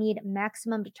 Therefore, I need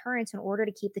maximum deterrence in order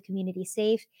to keep the community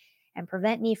safe and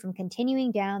prevent me from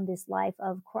continuing down this life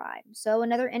of crime. So,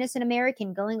 another innocent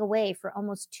American going away for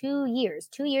almost 2 years,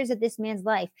 2 years of this man's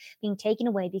life being taken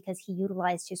away because he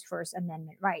utilized his First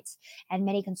Amendment rights. And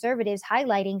many conservatives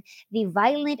highlighting the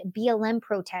violent BLM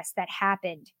protests that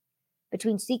happened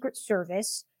between Secret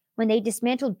Service when they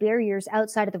dismantled barriers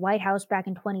outside of the White House back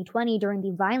in 2020 during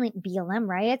the violent BLM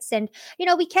riots. And,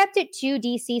 we kept it to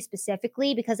DC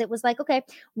specifically because it was like, okay,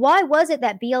 why was it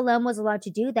that BLM was allowed to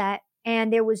do that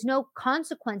and there was no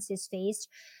consequences faced?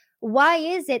 Why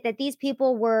is it that these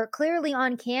people were clearly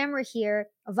on camera here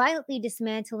violently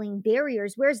dismantling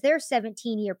barriers? Where's their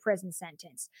 17-year prison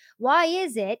sentence? Why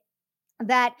is it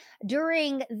that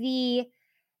during the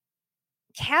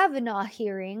Kavanaugh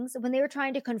hearings, when they were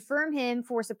trying to confirm him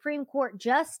for Supreme Court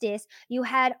justice, you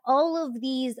had all of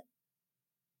these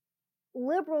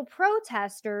liberal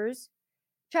protesters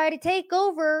try to take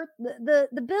over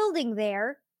the building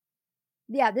there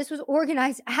Yeah, this was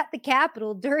organized at the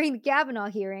Capitol during the Kavanaugh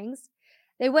hearings.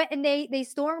 They went and they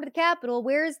stormed the Capitol.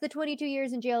 Where's the 22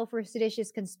 years in jail for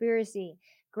seditious conspiracy?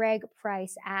 Greg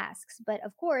Price asks. But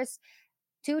of course,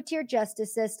 two-tier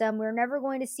justice system. We're never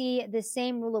going to see the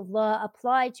same rule of law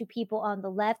applied to people on the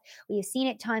left. We have seen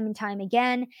it time and time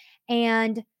again.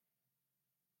 And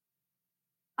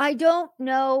I don't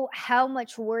know how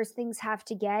much worse things have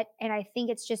to get. And I think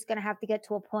it's just going to have to get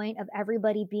to a point of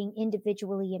everybody being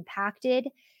individually impacted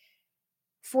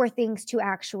for things to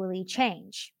actually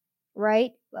change,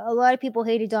 right? A lot of people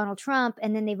hated Donald Trump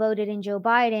and then they voted in Joe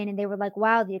Biden and they were like,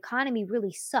 wow, the economy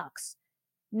really sucks.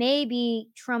 Maybe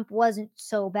Trump wasn't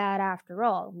so bad after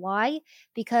all. Why?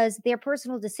 Because their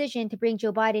personal decision to bring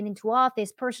Joe Biden into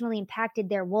office personally impacted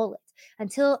their wallets.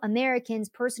 Until Americans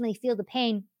personally feel the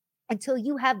pain, until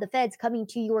you have the feds coming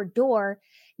to your door,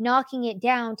 knocking it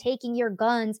down, taking your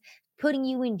guns, putting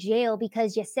you in jail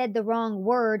because you said the wrong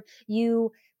word,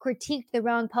 you critiqued the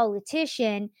wrong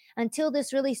politician, until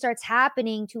this really starts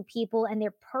happening to people and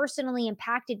they're personally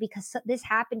impacted because this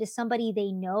happened to somebody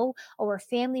they know or a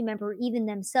family member, or even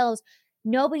themselves,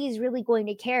 nobody's really going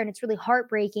to care. And it's really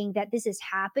heartbreaking that this is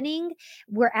happening.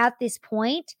 We're at this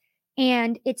point,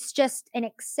 and it's just an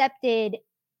accepted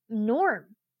norm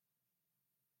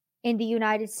in the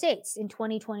United States in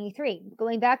 2023.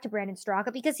 Going back to Brandon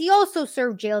Straka, because he also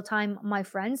served jail time, my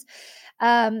friends.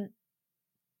 Um,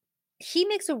 he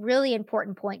makes a really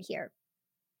important point here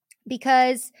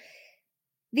because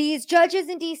these judges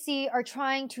in DC are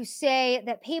trying to say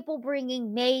that people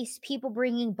bringing mace, people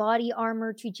bringing body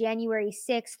armor to January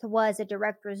 6th was a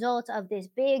direct result of this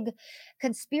big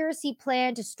conspiracy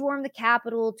plan to storm the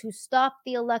Capitol, to stop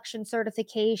the election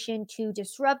certification, to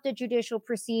disrupt the judicial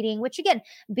proceeding, which again,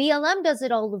 BLM does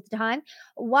it all of the time.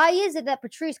 Why is it that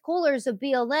Patrice Cullors of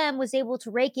BLM was able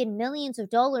to rake in millions of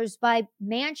dollars by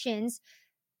mansions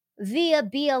via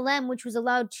BLM, which was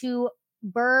allowed to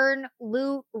burn,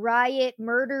 loot, riot,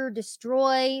 murder,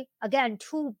 destroy, again,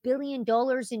 $2 billion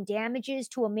in damages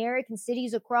to American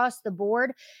cities across the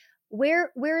board?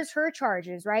 Where's her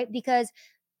charges, right? Because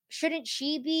shouldn't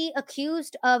she be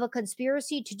accused of a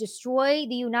conspiracy to destroy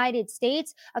the United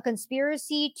States, a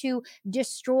conspiracy to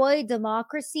destroy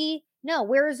democracy? No,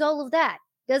 where is all of that?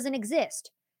 Doesn't exist.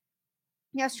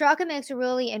 Now, Straka makes a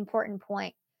really important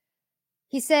point.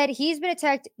 He said he's been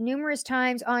attacked numerous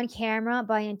times on camera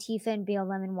by Antifa and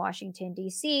BLM in Washington,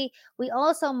 D.C. We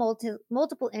also saw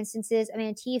multiple instances of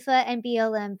Antifa and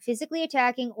BLM physically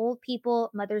attacking old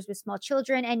people, mothers with small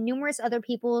children, and numerous other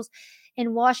peoples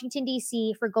in Washington,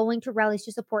 D.C. for going to rallies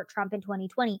to support Trump in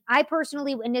 2020. I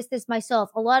personally witnessed this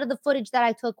myself. A lot of the footage that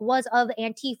I took was of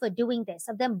Antifa doing this,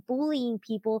 of them bullying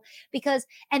people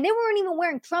and they weren't even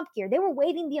wearing Trump gear. They were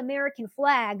waving the American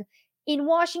flag in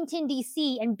Washington,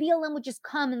 D.C., and BLM would just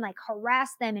come and like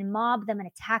harass them and mob them and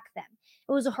attack them.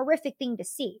 It was a horrific thing to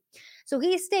see. So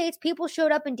he states people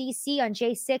showed up in D.C. on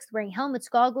J6th wearing helmets,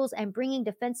 goggles, and bringing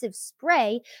defensive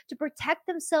spray to protect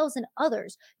themselves and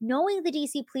others, knowing the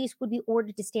D.C. police would be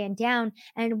ordered to stand down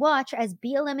and watch as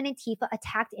BLM and Antifa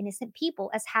attacked innocent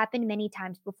people, as happened many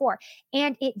times before.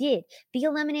 And it did.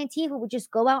 BLM and Antifa would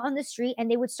just go out on the street and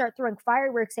they would start throwing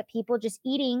fireworks at people just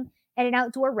eating at an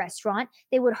outdoor restaurant.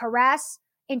 They would harass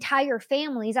entire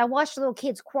families. I watched little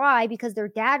kids cry because their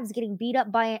dad was getting beat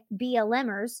up by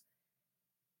BLMers.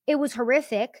 It was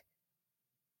horrific.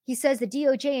 He says the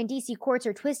DOJ and DC courts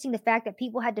are twisting the fact that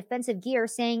people had defensive gear,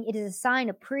 saying it is a sign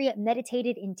of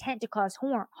premeditated intent to cause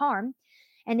harm.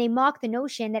 And they mock the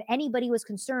notion that anybody was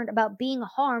concerned about being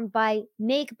harmed by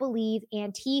make believe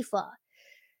Antifa.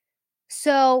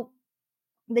 So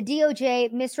the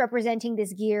DOJ misrepresenting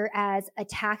this gear as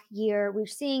attack gear. We're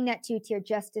seeing that two-tier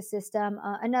justice system.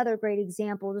 Another great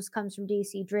example, this comes from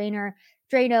DC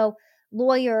Drano,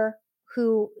 lawyer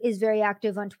who is very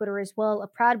active on Twitter as well. A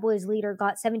Proud Boys leader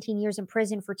got 17 years in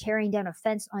prison for tearing down a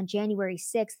fence on January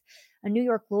 6th. A New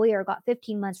York lawyer got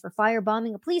 15 months for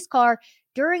firebombing a police car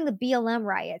during the BLM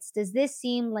riots. Does this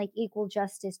seem like equal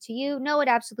justice to you? No, it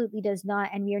absolutely does not.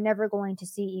 And we are never going to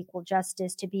see equal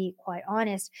justice, to be quite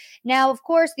honest. Now, of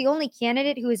course, the only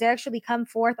candidate who has actually come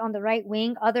forth on the right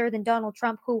wing, other than Donald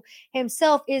Trump, who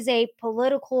himself is a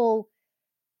political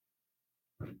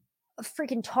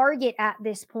freaking target at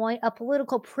this point, a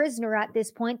political prisoner at this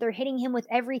point. They're hitting him with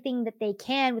everything that they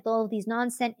can with all of these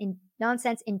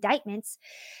nonsense indictments.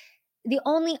 The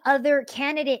only other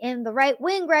candidate in the right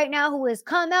wing right now who has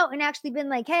come out and actually been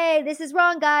like, hey, this is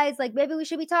wrong, guys. Like, maybe we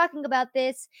should be talking about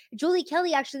this. Julie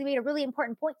Kelly actually made a really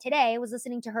important point today. I was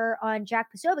listening to her on Jack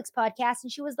Posovic's podcast,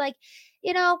 and she was like,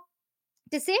 you know,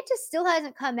 DeSantis still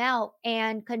hasn't come out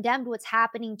and condemned what's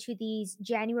happening to these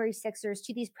January 6ers,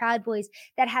 to these Proud Boys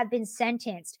that have been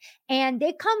sentenced. And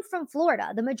they come from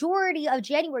Florida. The majority of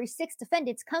January 6th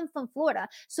defendants come from Florida.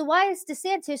 So why is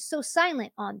DeSantis so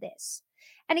silent on this?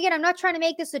 And again, I'm not trying to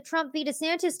make this a Trump v.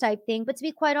 DeSantis type thing, but to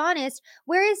be quite honest,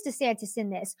 where is DeSantis in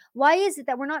this? Why is it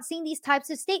that we're not seeing these types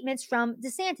of statements from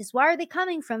DeSantis? Why are they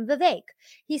coming from Vivek?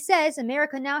 He says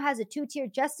America now has a two-tier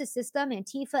justice system.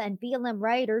 Antifa and BLM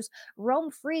rioters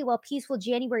roam free while peaceful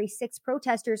January 6th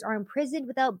protesters are imprisoned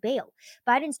without bail.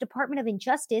 Biden's Department of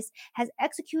Injustice has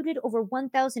executed over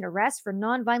 1,000 arrests for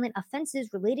nonviolent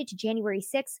offenses related to January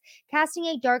 6th, casting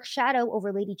a dark shadow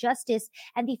over Lady Justice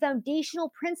and the foundational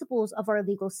principles of our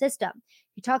legal system.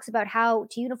 He talks about how,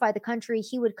 to unify the country,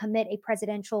 he would commit a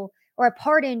presidential or a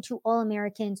pardon to all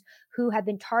Americans who have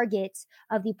been targets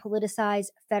of the politicized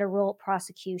federal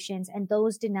prosecutions and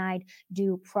those denied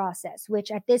due process, which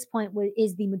at this point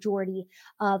is the majority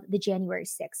of the January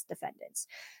 6th defendants.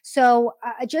 So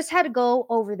I just had to go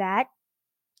over that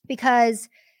because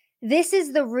this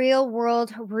is the real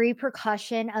world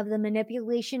repercussion of the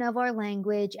manipulation of our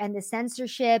language and the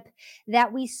censorship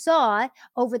that we saw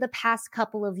over the past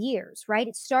couple of years, right?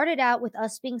 It started out with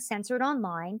us being censored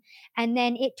online, and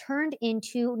then it turned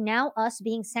into now us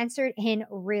being censored in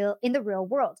the real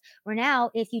world. Where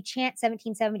now, if you chant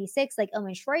 1776 like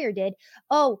Owen Schroyer did,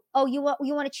 you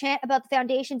want to chant about the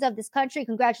foundations of this country?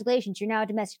 Congratulations, you're now a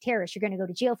domestic terrorist. You're going to go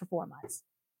to jail for 4 months.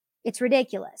 It's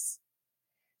ridiculous.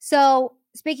 So,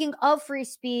 speaking of free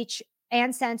speech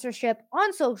and censorship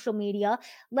on social media,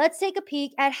 let's take a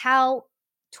peek at how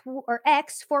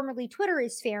X, formerly Twitter,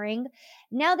 is faring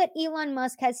now that Elon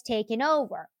Musk has taken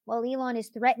over. Well, Elon is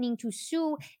threatening to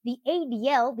sue the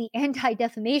ADL, the Anti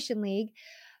Defamation League,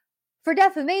 for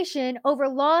defamation over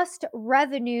lost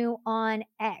revenue on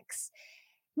X.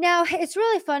 Now, it's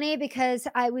really funny because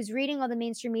I was reading all the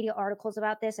mainstream media articles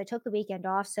about this. I took the weekend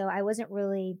off, so I wasn't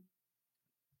really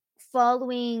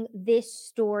following this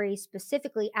story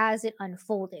specifically as it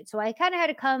unfolded. So I kind of had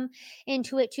to come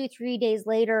into it 2, 3 days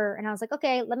later. And I was like,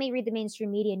 okay, let me read the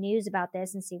mainstream media news about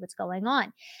this and see what's going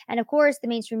on. And of course, the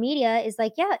mainstream media is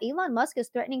like, yeah, Elon Musk is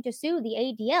threatening to sue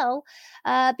the ADL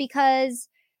because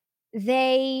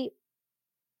they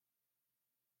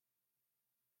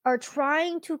are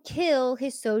trying to kill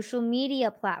his social media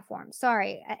platform.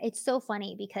 Sorry, it's so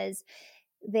funny because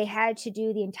they had to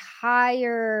do the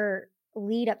entire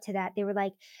lead up to that. They were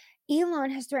like,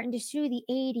 Elon has threatened to sue the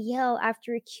ADL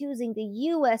after accusing the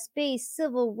US based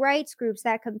civil rights groups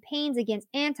that campaigns against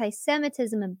anti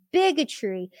Semitism and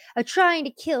bigotry of trying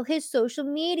to kill his social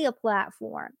media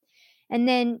platform. And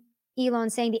then Elon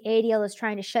saying the ADL is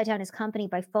trying to shut down his company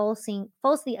by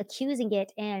falsely accusing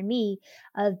it and me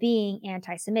of being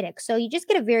anti Semitic. So you just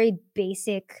get a very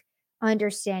basic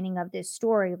understanding of this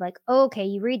story. Like, okay,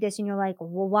 you read this and you're like,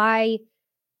 well, why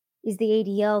is the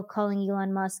ADL calling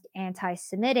Elon Musk anti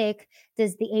Semitic?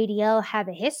 Does the ADL have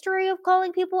a history of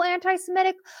calling people anti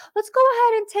Semitic? Let's go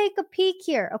ahead and take a peek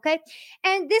here, okay?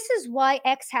 And this is why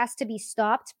X has to be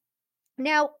stopped.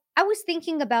 Now, I was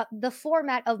thinking about the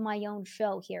format of my own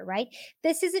show here, right?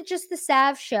 This isn't just the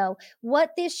Sav show.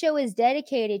 What this show is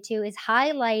dedicated to is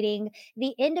highlighting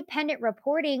the independent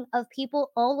reporting of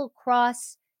people all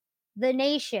across the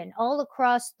nation, all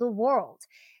across the world.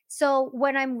 So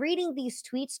when I'm reading these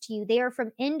tweets to you, they are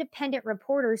from independent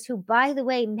reporters who, by the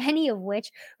way, many of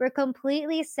which were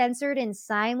completely censored and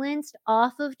silenced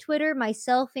off of Twitter,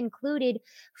 myself included,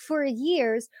 for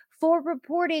years for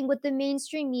reporting what the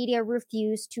mainstream media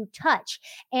refused to touch.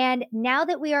 And now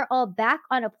that we are all back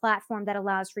on a platform that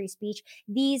allows free speech,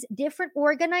 these different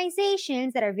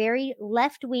organizations that are very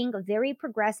left wing, very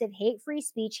progressive, hate free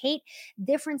speech, hate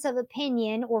difference of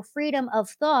opinion or freedom of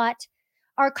thought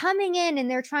are coming in and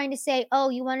they're trying to say, oh,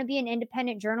 you want to be an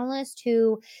independent journalist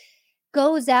who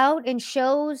goes out and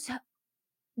shows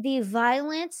the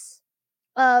violence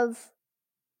of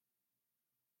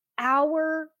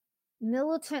our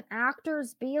militant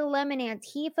actors, BLM and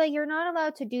Antifa. You're not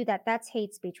allowed to do that. That's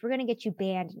hate speech. We're going to get you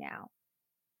banned now.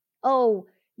 Oh,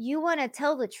 you want to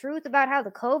tell the truth about how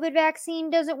the COVID vaccine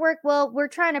doesn't work? Well, we're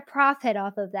trying to profit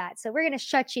off of that. So we're going to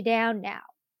shut you down now.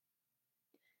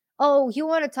 Oh, you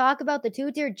want to talk about the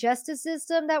two-tier justice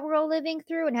system that we're all living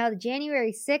through and how the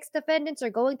January 6th defendants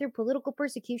are going through political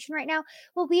persecution right now?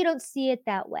 Well, we don't see it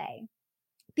that way.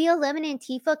 BLM and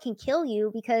Antifa can kill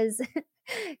you because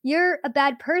you're a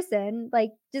bad person.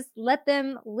 Like, just let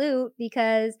them loot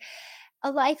because a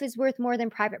life is worth more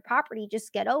than private property.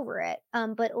 Just get over it.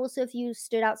 But also, if you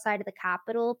stood outside of the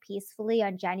Capitol peacefully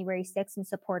on January 6th in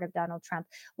support of Donald Trump,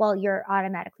 well, you're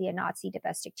automatically a Nazi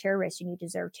domestic terrorist and you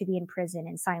deserve to be in prison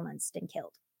and silenced and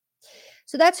killed.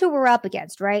 So that's who we're up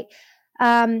against, right?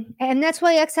 And that's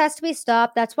why X has to be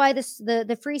stopped. That's why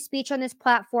the free speech on this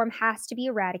platform has to be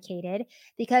eradicated,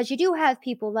 because you do have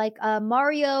people like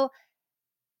Mario.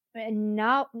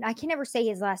 No, I can never say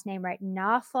his last name right.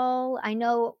 Nawfal. I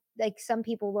know like some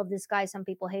people love this guy, some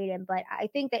people hate him, but I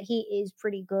think that he is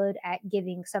pretty good at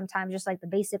giving sometimes just like the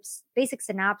basic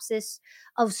synopsis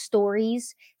of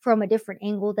stories from a different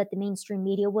angle that the mainstream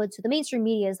media would. So the mainstream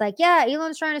media is like, yeah,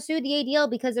 Elon's trying to sue the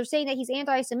ADL because they're saying that he's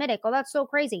anti-Semitic. Oh, that's so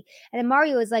crazy. And then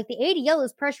Mario is like, the ADL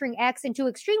is pressuring X into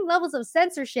extreme levels of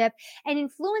censorship and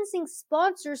influencing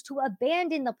sponsors to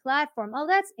abandon the platform. Oh,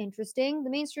 that's interesting. The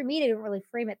mainstream media didn't really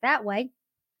frame it that way.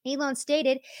 Elon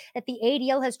stated that the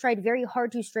ADL has tried very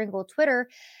hard to strangle Twitter.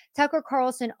 Tucker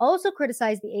Carlson also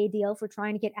criticized the ADL for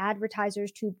trying to get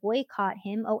advertisers to boycott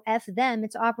him. Oh, F them.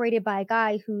 It's operated by a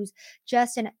guy who's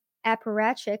just an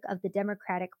apparatchik of the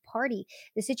Democratic Party.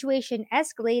 The situation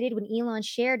escalated when Elon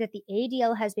shared that the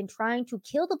ADL has been trying to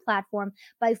kill the platform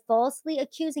by falsely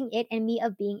accusing it and me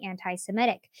of being anti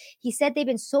Semitic. He said they've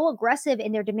been so aggressive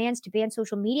in their demands to ban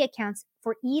social media accounts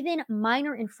for even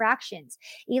minor infractions.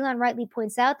 Elon rightly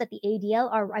points out that the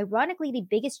ADL are ironically the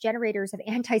biggest generators of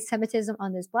anti Semitism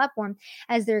on this platform,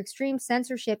 as their extreme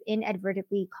censorship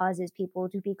inadvertently causes people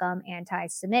to become anti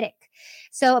Semitic.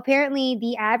 So apparently,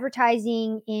 the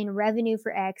advertising in revenue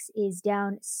for X is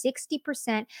down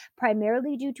 60%,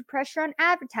 primarily due to pressure on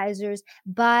advertisers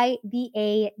by the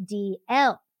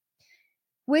ADL,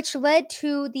 which led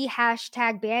to the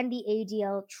hashtag ban the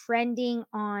ADL trending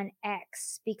on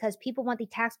X because people want the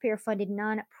taxpayer funded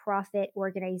nonprofit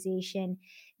organization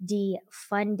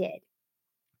defunded.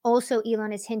 Also,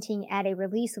 Elon is hinting at a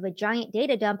release of a giant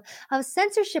data dump of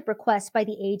censorship requests by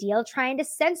the ADL trying to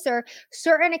censor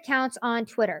certain accounts on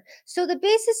Twitter. So, the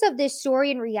basis of this story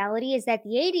in reality is that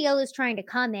the ADL is trying to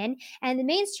come in, and the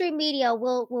mainstream media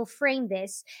will frame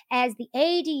this as the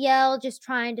ADL just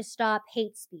trying to stop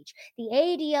hate speech, the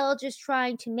ADL just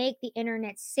trying to make the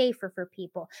internet safer for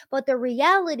people. But the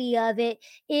reality of it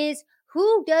is,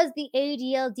 who does the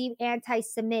ADL deem anti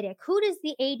Semitic? Who does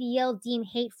the ADL deem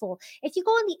hateful? If you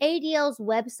go on the ADL's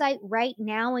website right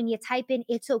now and you type in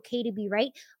 "it's okay to be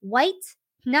right," white,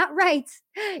 not right,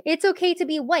 it's okay to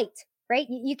be white, right?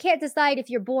 You can't decide if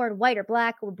you're born white or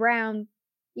black or brown.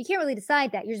 You can't really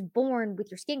decide that. You're just born with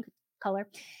your skin color.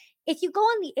 If you go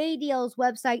on the ADL's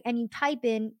website and you type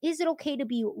in "is it okay to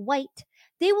be white,"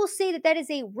 they will say that that is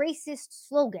a racist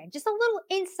slogan. Just a little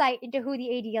insight into who the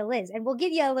ADL is, and we'll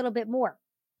give you a little bit more.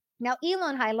 Now,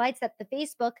 Elon highlights that the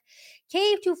Facebook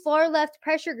caved to far left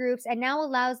pressure groups and now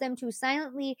allows them to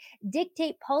silently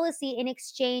dictate policy in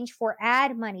exchange for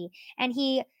ad money. And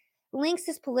he links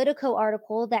this Politico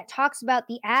article that talks about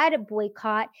the ad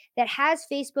boycott that has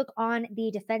Facebook on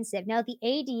the defensive. Now, the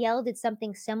ADL did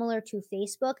something similar to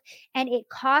Facebook, and it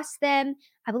cost them,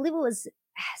 I believe it was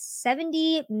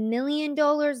 $70 million.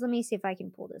 Let me see if I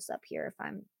can pull this up here if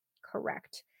I'm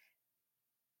correct.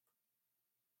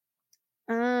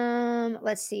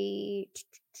 Let's see.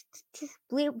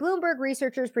 Bloomberg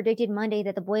researchers predicted Monday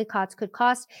that the boycotts could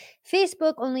cost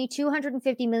Facebook only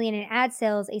 250 million in ad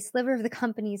sales, a sliver of the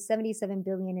company's 77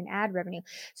 billion in ad revenue.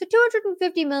 So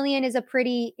 250 million is a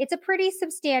pretty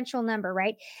substantial number,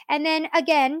 right? And then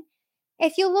again,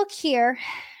 if you look here,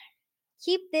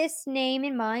 keep this name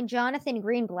in mind, Jonathan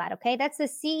Greenblatt. Okay, that's the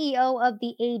CEO of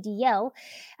the ADL.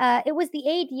 It was the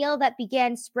ADL that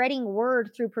began spreading word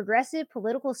through progressive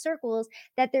political circles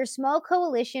that their small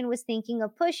coalition was thinking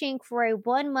of pushing for a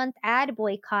 1 month ad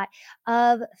boycott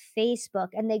of Facebook.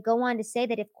 And they go on to say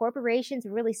that if corporations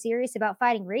are really serious about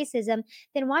fighting racism,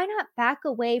 then why not back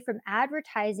away from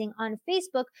advertising on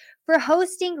Facebook for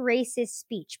hosting racist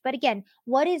speech? But again,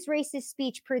 what is racist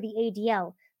speech per the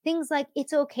ADL? Things like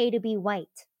 "it's okay to be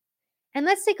white." And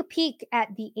let's take a peek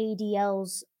at the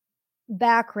ADL's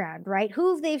background, right?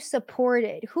 Who they've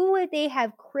supported, who they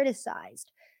have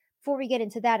criticized. Before we get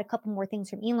into that, a couple more things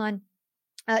from Elon.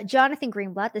 Jonathan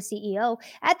Greenblatt, the CEO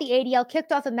at the ADL,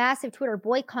 kicked off a massive Twitter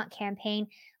boycott campaign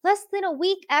less than a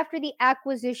week after the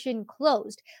acquisition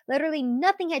closed. Literally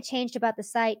nothing had changed about the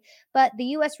site, but the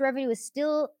US revenue is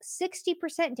still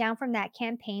 60% down from that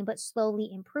campaign, but slowly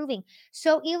improving.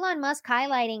 So Elon Musk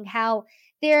highlighting how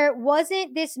there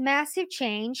wasn't this massive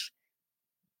change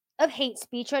of hate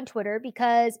speech on Twitter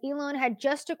because Elon had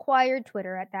just acquired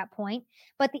Twitter at that point,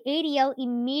 but the ADL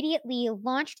immediately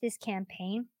launched this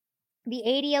campaign. The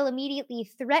ADL immediately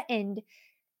threatened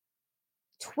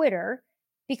Twitter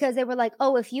because they were like,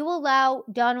 "Oh, if you allow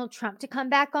Donald Trump to come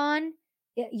back on,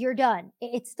 you're done.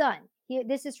 It's done."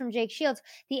 This is from Jake Shields.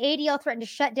 The ADL threatened to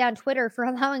shut down Twitter for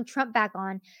allowing Trump back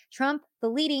on. Trump, the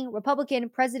leading Republican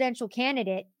presidential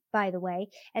candidate, by the way.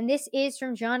 And this is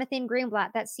from Jonathan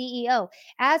Greenblatt, that CEO.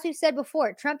 As we've said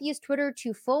before, Trump used Twitter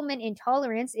to foment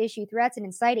intolerance, issue threats, and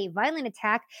incite a violent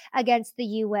attack against the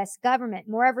U.S. government.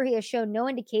 Moreover, he has shown no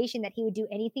indication that he would do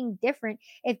anything different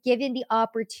if given the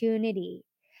opportunity.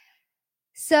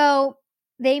 So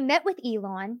they met with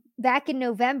Elon back in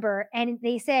November, and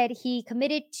they said he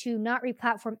committed to not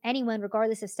replatform anyone,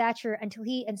 regardless of stature, until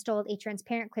he installed a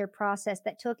transparent, clear process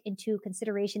that took into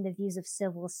consideration the views of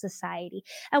civil society.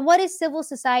 And what is civil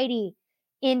society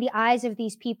in the eyes of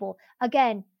these people?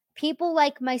 Again, people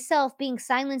like myself being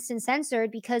silenced and censored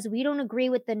because we don't agree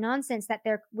with the nonsense that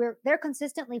they're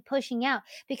consistently pushing out,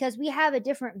 because we have a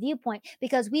different viewpoint,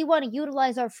 because we want to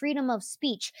utilize our freedom of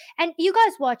speech. And you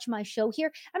guys watch my show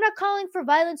here. I'm not calling for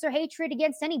violence or hatred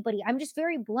against anybody. I'm just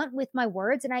very blunt with my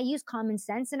words, and I use common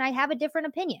sense, and I have a different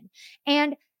opinion.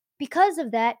 And because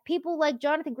of that, people like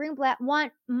Jonathan Greenblatt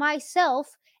want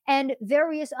myself and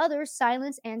various others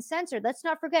silenced and censored. Let's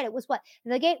not forget, it was what?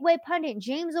 The Gateway Pundit,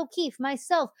 James O'Keefe,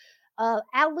 myself,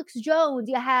 Alex Jones.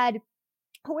 You had,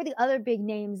 who were the other big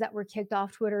names that were kicked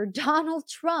off Twitter? Donald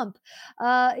Trump.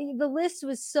 The list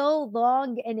was so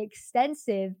long and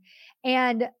extensive.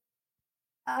 And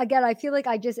again, I feel like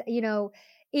I just,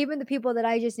 even the people that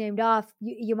I just named off,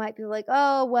 you might be like,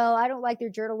 oh, well, I don't like their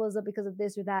journalism because of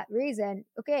this or that reason.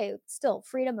 Okay, still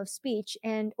freedom of speech.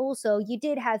 And also, you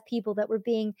did have people that were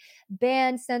being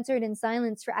banned, censored, and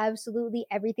silenced for absolutely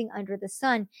everything under the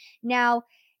sun. Now,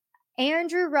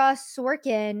 Andrew Ross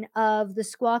Sorkin of the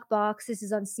Squawk Box, this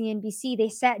is on CNBC, they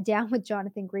sat down with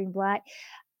Jonathan Greenblatt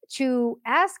to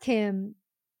ask him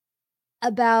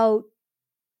about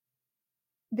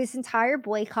this entire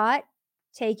boycott,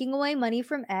 taking away money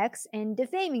from X and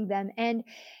defaming them. And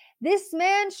this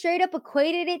man straight up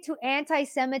equated it to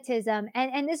anti-Semitism.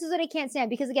 And this is what I can't stand,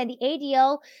 because again, the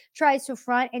ADL tries to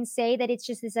front and say that it's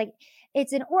just this, like,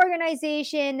 it's an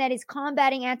organization that is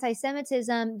combating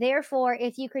anti-Semitism. Therefore,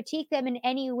 if you critique them in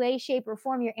any way, shape, or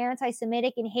form, you're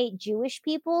anti-Semitic and hate Jewish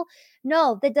people.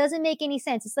 No, that doesn't make any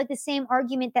sense. It's like the same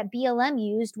argument that BLM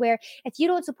used, where if you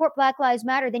don't support Black Lives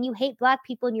Matter, then you hate Black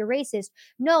people and you're racist.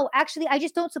 No, actually, I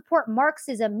just don't support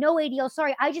Marxism. No, ADL,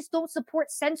 sorry. I just don't support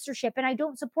censorship, and I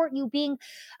don't support you being,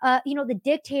 the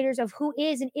dictators of who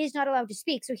is and is not allowed to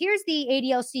speak. So here's the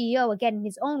ADL CEO, again, in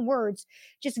his own words,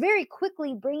 just very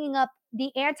quickly bringing up the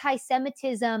anti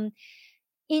Semitism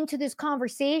into this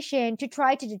conversation to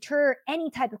try to deter any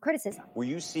type of criticism. Were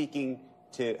you seeking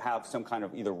to have some kind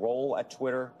of either role at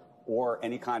Twitter or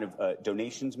any kind of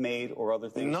donations made or other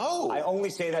things? No. I only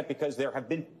say that because there have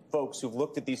been folks who've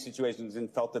looked at these situations and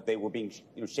felt that they were being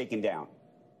shaken down.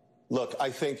 Look, I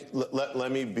think, let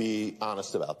me be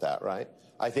honest about that, right?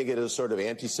 I think it is sort of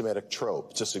anti-Semitic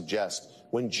trope to suggest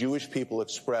when Jewish people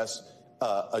express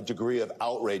a degree of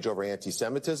outrage over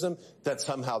anti-Semitism, that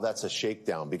somehow that's a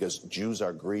shakedown because Jews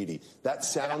are greedy. That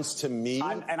sounds to me.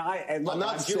 I'm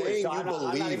not saying you believe that.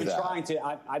 I'm not even trying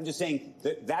to. I'm just saying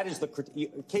that is the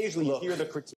critique. Occasionally, you hear the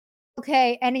critique.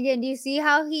 Okay, and again, do you see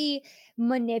how he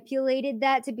manipulated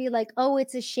that to be like, oh,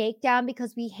 it's a shakedown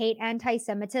because we hate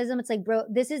anti-Semitism? It's like, bro,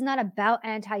 this is not about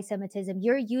anti-Semitism.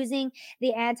 You're using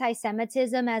the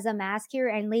anti-Semitism as a mask here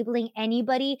and labeling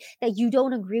anybody that you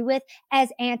don't agree with as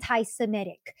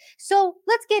anti-Semitic. So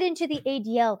let's get into the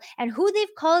ADL and who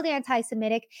they've called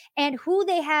anti-Semitic and who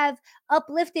they have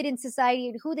uplifted in society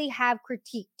and who they have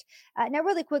critiqued. Now,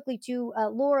 really quickly, too,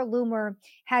 Laura Loomer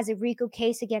has a RICO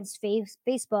case against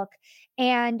Facebook.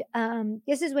 And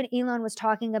this is when Elon was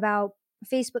talking about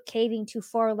Facebook caving to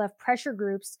far left pressure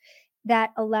groups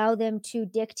that allow them to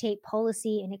dictate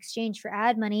policy in exchange for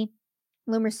ad money.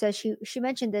 Loomer says she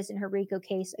mentioned this in her RICO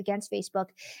case against Facebook,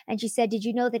 and she said, "Did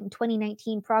you know that in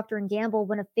 2019, Procter and Gamble,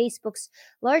 one of Facebook's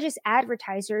largest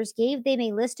advertisers, gave them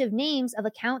a list of names of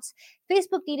accounts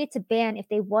Facebook needed to ban if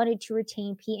they wanted to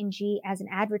retain P&G as an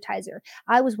advertiser?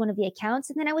 I was one of the accounts,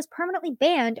 and then I was permanently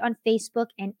banned on Facebook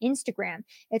and Instagram.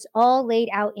 It's all laid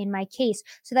out in my case."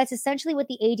 So that's essentially what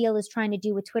the ADL is trying to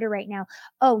do with Twitter right now.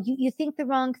 Oh, you think the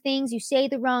wrong things, you say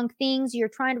the wrong things, you're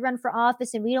trying to run for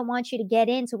office, and we don't want you to get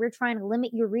in, so we're trying to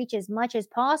limit your reach as much as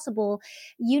possible.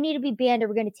 You need to be banned or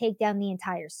we're going to take down the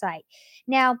entire site.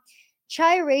 Now,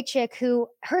 Chaya Raichik, who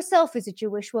herself is a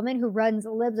Jewish woman who runs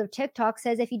Libs of TikTok,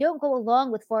 says if you don't go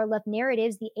along with far left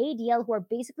narratives, the ADL, who are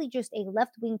basically just a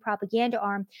left wing propaganda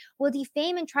arm, will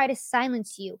defame and try to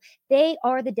silence you. They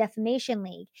are the Defamation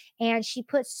League. And she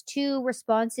puts two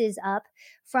responses up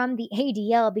from the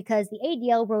ADL because the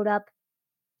ADL wrote up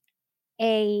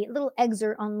a little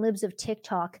excerpt on Libs of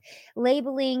TikTok,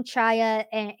 labeling Chaya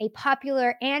a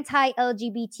popular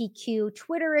anti-LGBTQ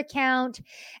Twitter account,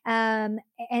 and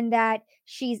that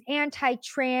she's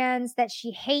anti-trans, that she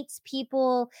hates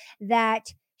people,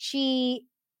 that She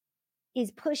is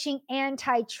pushing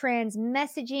anti-trans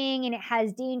messaging and it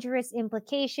has dangerous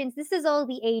implications. This is all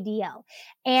the ADL.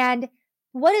 And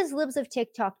what does Libs of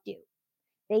TikTok do?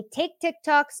 They take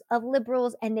TikToks of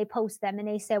liberals and they post them and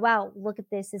they say, wow, look at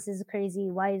this. This is crazy.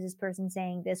 Why is this person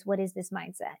saying this? What is this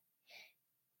mindset?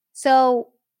 So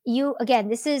you're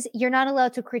not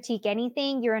allowed to critique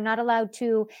anything. You're not allowed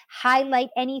to highlight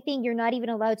anything. You're not even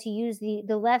allowed to use the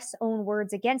left's own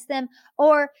words against them,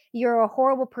 or you're a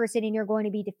horrible person and you're going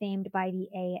to be defamed by the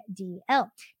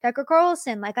ADL. Tucker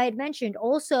Carlson, like I had mentioned,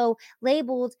 also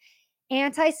labeled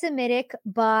anti-Semitic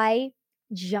by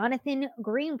Jonathan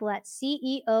Greenblatt,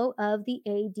 CEO of the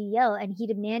ADL, and he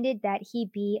demanded that he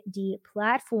be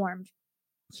deplatformed.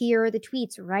 Here are the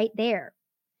tweets right there,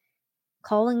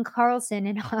 calling Carlson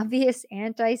an obvious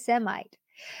anti Semite.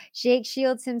 Jake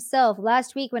Shields himself.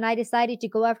 Last week, when I decided to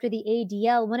go after the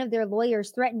ADL, one of their lawyers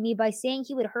threatened me by saying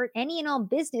he would hurt any and all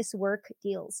business work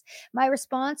deals. My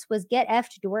response was, get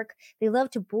effed, dork. They love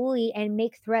to bully and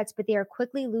make threats, but they are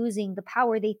quickly losing the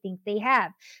power they think they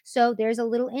have. So there's a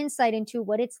little insight into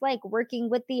what it's like working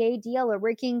with the ADL or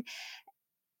working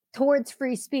towards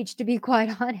free speech, to be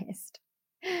quite honest.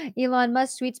 Elon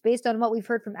Musk tweets, based on what we've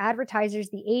heard from advertisers,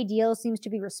 the ADL seems to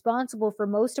be responsible for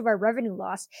most of our revenue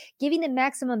loss. Giving the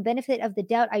maximum benefit of the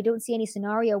doubt, I don't see any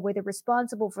scenario where they're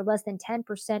responsible for less than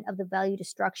 10% of the value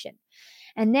destruction.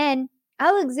 And then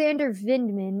Alexander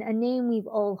Vindman, a name we've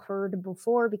all heard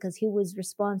before because he was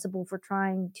responsible for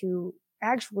trying to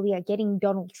actually getting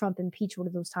Donald Trump impeached one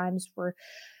of those times for,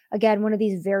 again, one of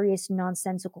these various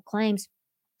nonsensical claims.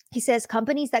 He says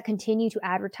companies that continue to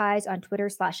advertise on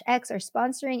Twitter/X are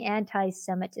sponsoring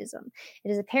anti-Semitism.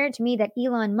 It is apparent to me that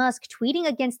Elon Musk tweeting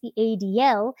against the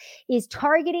ADL is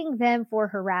targeting them for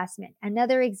harassment.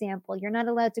 Another example, you're not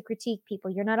allowed to critique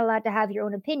people. You're not allowed to have your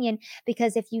own opinion,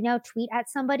 because if you now tweet at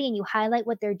somebody and you highlight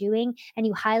what they're doing and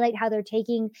you highlight how they're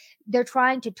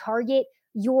trying to target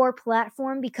your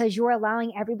platform because you're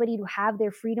allowing everybody to have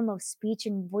their freedom of speech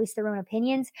and voice their own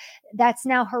opinions, that's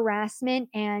now harassment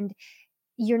and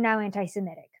you're now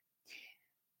anti-Semitic.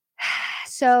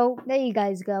 So there you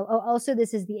guys go. Oh, also,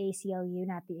 this is the ACLU,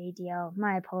 not the ADL.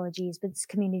 My apologies, but this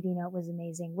community note was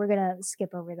amazing. We're going to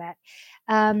skip over that.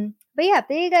 But yeah,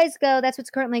 there you guys go. That's what's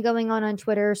currently going on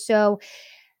Twitter. So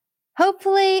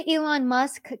hopefully Elon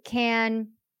Musk can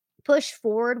push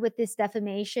forward with this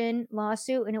defamation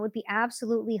lawsuit, and it would be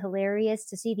absolutely hilarious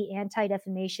to see the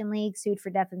Anti-Defamation League sued for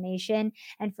defamation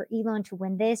and for Elon to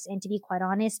win this. And to be quite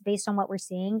honest, based on what we're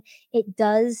seeing, it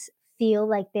does feel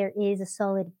like there is a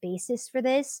solid basis for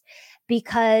this,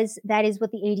 because that is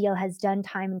what the ADL has done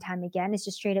time and time again, is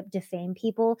just straight up defame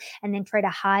people and then try to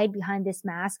hide behind this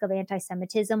mask of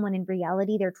anti-Semitism when in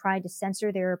reality they're trying to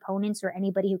censor their opponents or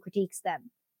anybody who critiques them.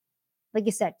 Like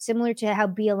you said, similar to how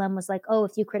BLM was like, oh,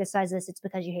 if you criticize this, it's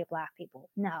because you hate Black people.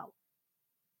 No.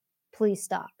 Please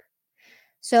stop.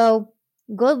 So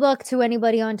good luck to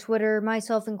anybody on Twitter,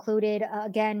 myself included.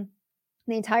 Again,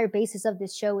 the entire basis of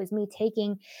this show is me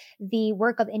taking the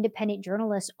work of independent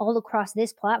journalists all across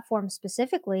this platform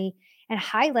specifically and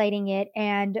highlighting it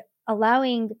and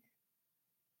allowing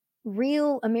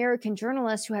real American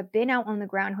journalists who have been out on the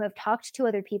ground, who have talked to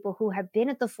other people, who have been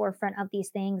at the forefront of these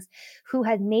things, who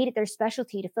have made it their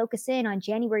specialty to focus in on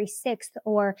January 6th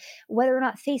or whether or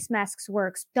not face masks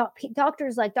works.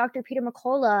 Doctors like Dr. Peter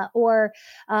McCullough or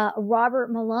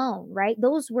Robert Malone, right?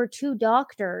 Those were two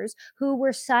doctors who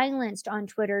were silenced on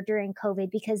Twitter during COVID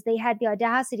because they had the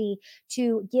audacity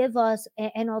to give us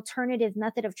an alternative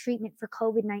method of treatment for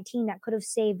COVID-19 that could have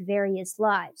saved various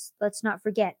lives. Let's not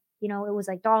forget. It was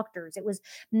like doctors, it was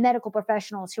medical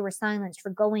professionals who were silenced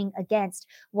for going against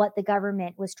what the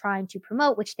government was trying to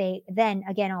promote, which they then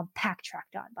again all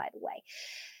backtracked on, by the way.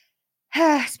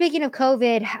 Speaking of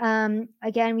COVID,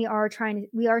 again, we are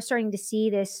starting to see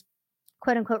this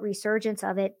quote unquote resurgence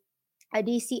of it. A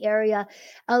DC area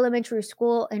elementary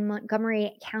school in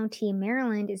Montgomery County,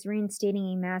 Maryland is reinstating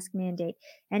a mask mandate,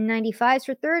 and 95s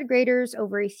for third graders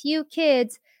over a few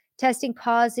kids testing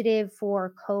positive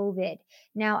for COVID.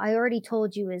 Now, I already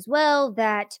told you as well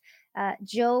that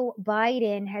Joe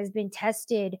Biden has been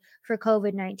tested for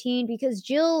COVID-19 because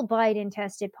Jill Biden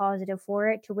tested positive for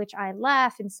it, to which I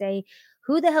laugh and say,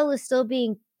 who the hell is still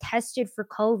being tested for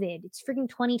COVID? It's freaking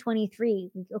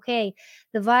 2023. Okay,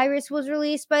 the virus was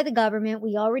released by the government.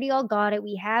 We already all got it.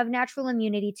 We have natural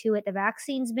immunity to it. The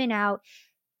vaccine's been out.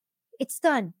 It's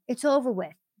done. It's over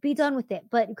with. Be done with it.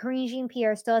 But Karine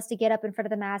Jean-Pierre still has to get up in front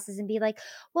of the masses and be like,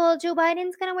 well, Joe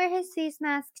Biden's going to wear his face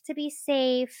mask to be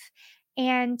safe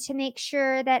and to make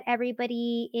sure that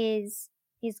everybody is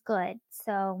good.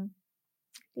 So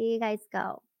there you guys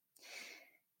go.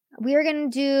 We are going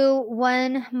to do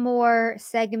one more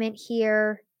segment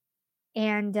here,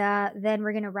 and then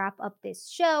we're going to wrap up this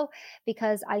show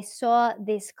because I saw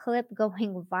this clip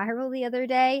going viral the other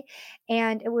day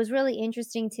and it was really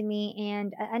interesting to me.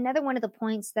 And another one of the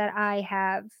points that I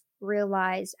have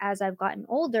realized as I've gotten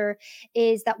older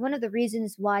is that one of the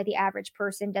reasons why the average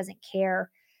person doesn't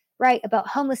care. Right, about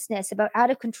homelessness, about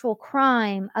out of control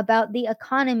crime, about the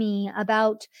economy,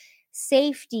 about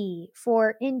safety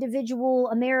for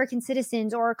individual American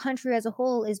citizens or a country as a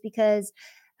whole is because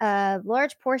a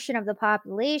large portion of the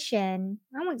population,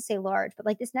 I wouldn't say large, but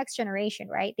like this next generation,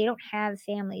 right? They don't have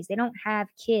families, they don't have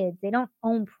kids, they don't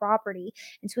own property.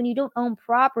 And so when you don't own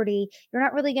property, you're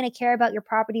not really going to care about your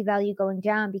property value going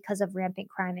down because of rampant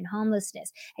crime and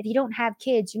homelessness. If you don't have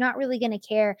kids, you're not really going to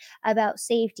care about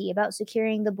safety, about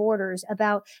securing the borders,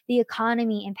 about the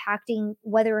economy impacting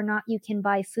whether or not you can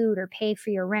buy food or pay for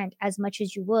your rent as much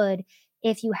as you would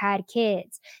if you had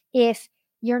kids. If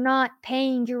you're not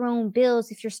paying your own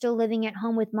bills, if you're still living at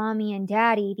home with mommy and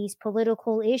daddy, these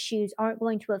political issues aren't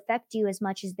going to affect you as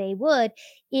much as they would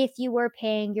if you were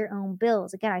paying your own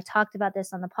bills. Again, I talked about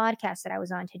this on the podcast that I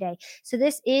was on today. So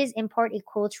this is in part a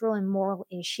cultural and moral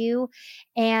issue.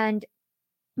 And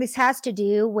this has to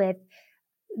do with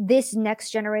this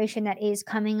next generation that is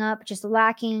coming up just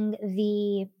lacking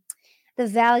the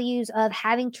values of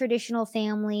having traditional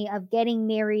family, of getting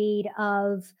married,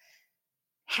 of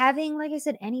having, like I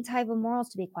said, any type of morals,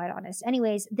 to be quite honest.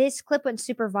 Anyways, this clip went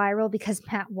super viral because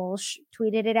Matt Walsh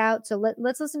tweeted it out. So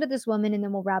let's listen to this woman and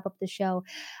then we'll wrap up the show.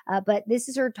 But this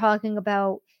is her talking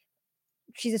about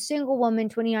she's a single woman,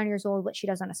 29 years old, what she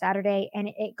does on a Saturday. And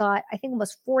it got, I think,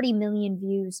 almost 40 million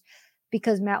views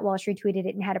because Matt Walsh retweeted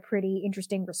it and had a pretty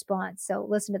interesting response. So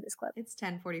listen to this clip. It's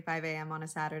 10:45 a.m. on a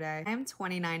Saturday. I am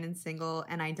 29 and single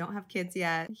and I don't have kids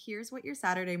yet. Here's what your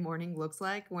Saturday morning looks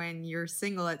like when you're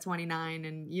single at 29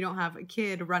 and you don't have a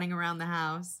kid running around the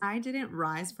house. I didn't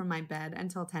rise from my bed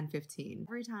until 10:15.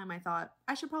 Every time I thought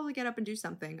I should probably get up and do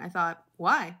something. I thought,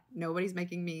 why? Nobody's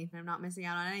making me. I'm not missing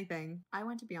out on anything. I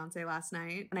went to Beyonce last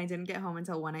night and I didn't get home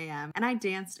until 1 a.m. and I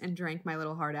danced and drank my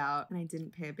little heart out and I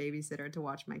didn't pay a babysitter to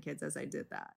watch my kids as I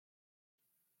did that.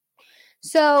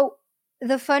 So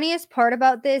the funniest part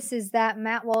about this is that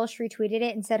Matt Walsh retweeted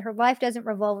it and said her life doesn't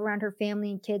revolve around her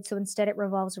family and kids, so instead it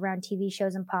revolves around TV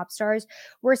shows and pop stars.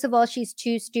 Worst of all, she's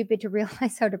too stupid to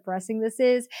realize how depressing this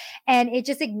is. And it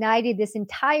just ignited this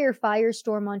entire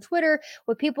firestorm on Twitter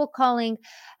with people calling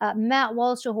Matt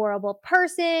Walsh a horrible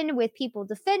person, with people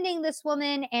defending this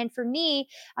woman. And for me,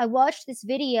 I watched this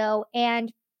video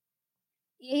and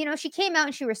she came out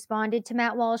and she responded to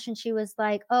Matt Walsh and she was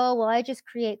like, "Oh, well, I just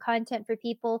create content for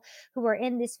people who are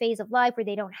in this phase of life where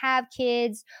they don't have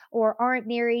kids or aren't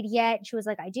married yet." And she was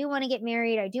like, "I do want to get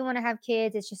married. I do want to have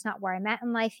kids. It's just not where I'm at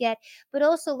in life yet." But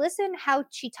also listen how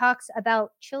she talks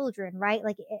about children, right?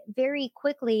 Like very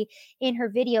quickly in her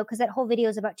video, because that whole video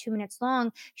is about 2 minutes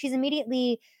long, she's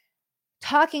immediately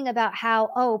talking about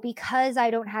how, oh, because I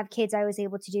don't have kids, I was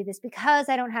able to do this. Because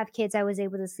I don't have kids, I was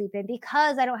able to sleep in.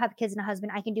 Because I don't have kids and a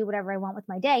husband, I can do whatever I want with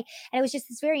my day. And it was just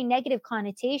this very negative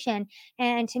connotation.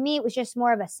 And to me, it was just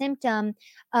more of a symptom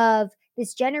of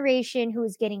this generation who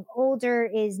is getting older,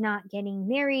 is not getting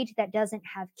married, that doesn't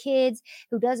have kids,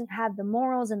 who doesn't have the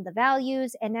morals and the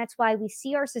values. And that's why we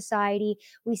see our society,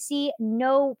 we see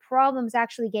no problems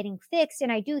actually getting fixed.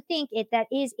 And I do think that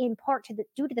is in part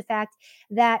due to the fact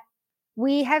that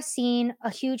we have seen a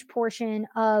huge portion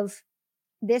of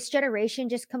this generation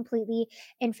just completely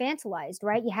infantilized,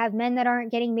 right? You have men that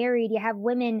aren't getting married, you have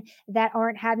women that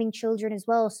aren't having children as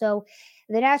well. So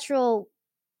the natural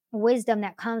wisdom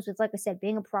that comes with, like I said,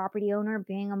 being a property owner,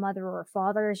 being a mother or a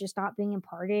father is just not being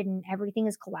imparted and everything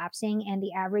is collapsing. And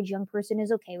the average young person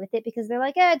is okay with it because they're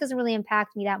like, it doesn't really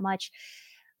impact me that much.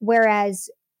 Whereas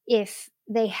if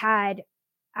they had,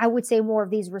 I would say, more of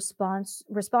these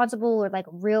responsible or like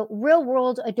real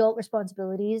world adult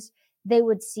responsibilities, they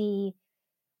would see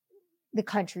the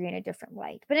country in a different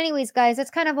light. But anyways, guys, that's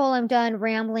kind of all I'm done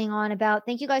rambling on about.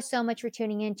 Thank you guys so much for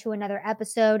tuning in to another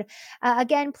episode.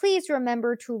 Again, please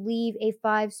remember to leave a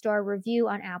 5-star review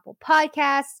on Apple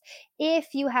Podcasts.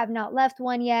 If you have not left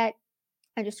one yet,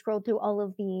 I just scrolled through all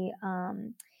of the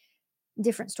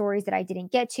different stories that I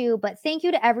didn't get to. But thank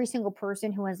you to every single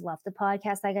person who has left the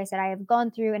podcast. Like I said, I have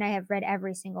gone through and I have read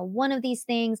every single one of these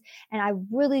things, and I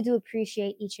really do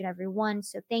appreciate each and every one.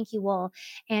 So thank you all.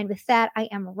 And with that, I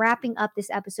am wrapping up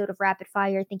this episode of Rapid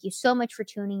Fire. Thank you so much for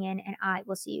tuning in, and I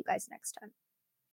will see you guys next time.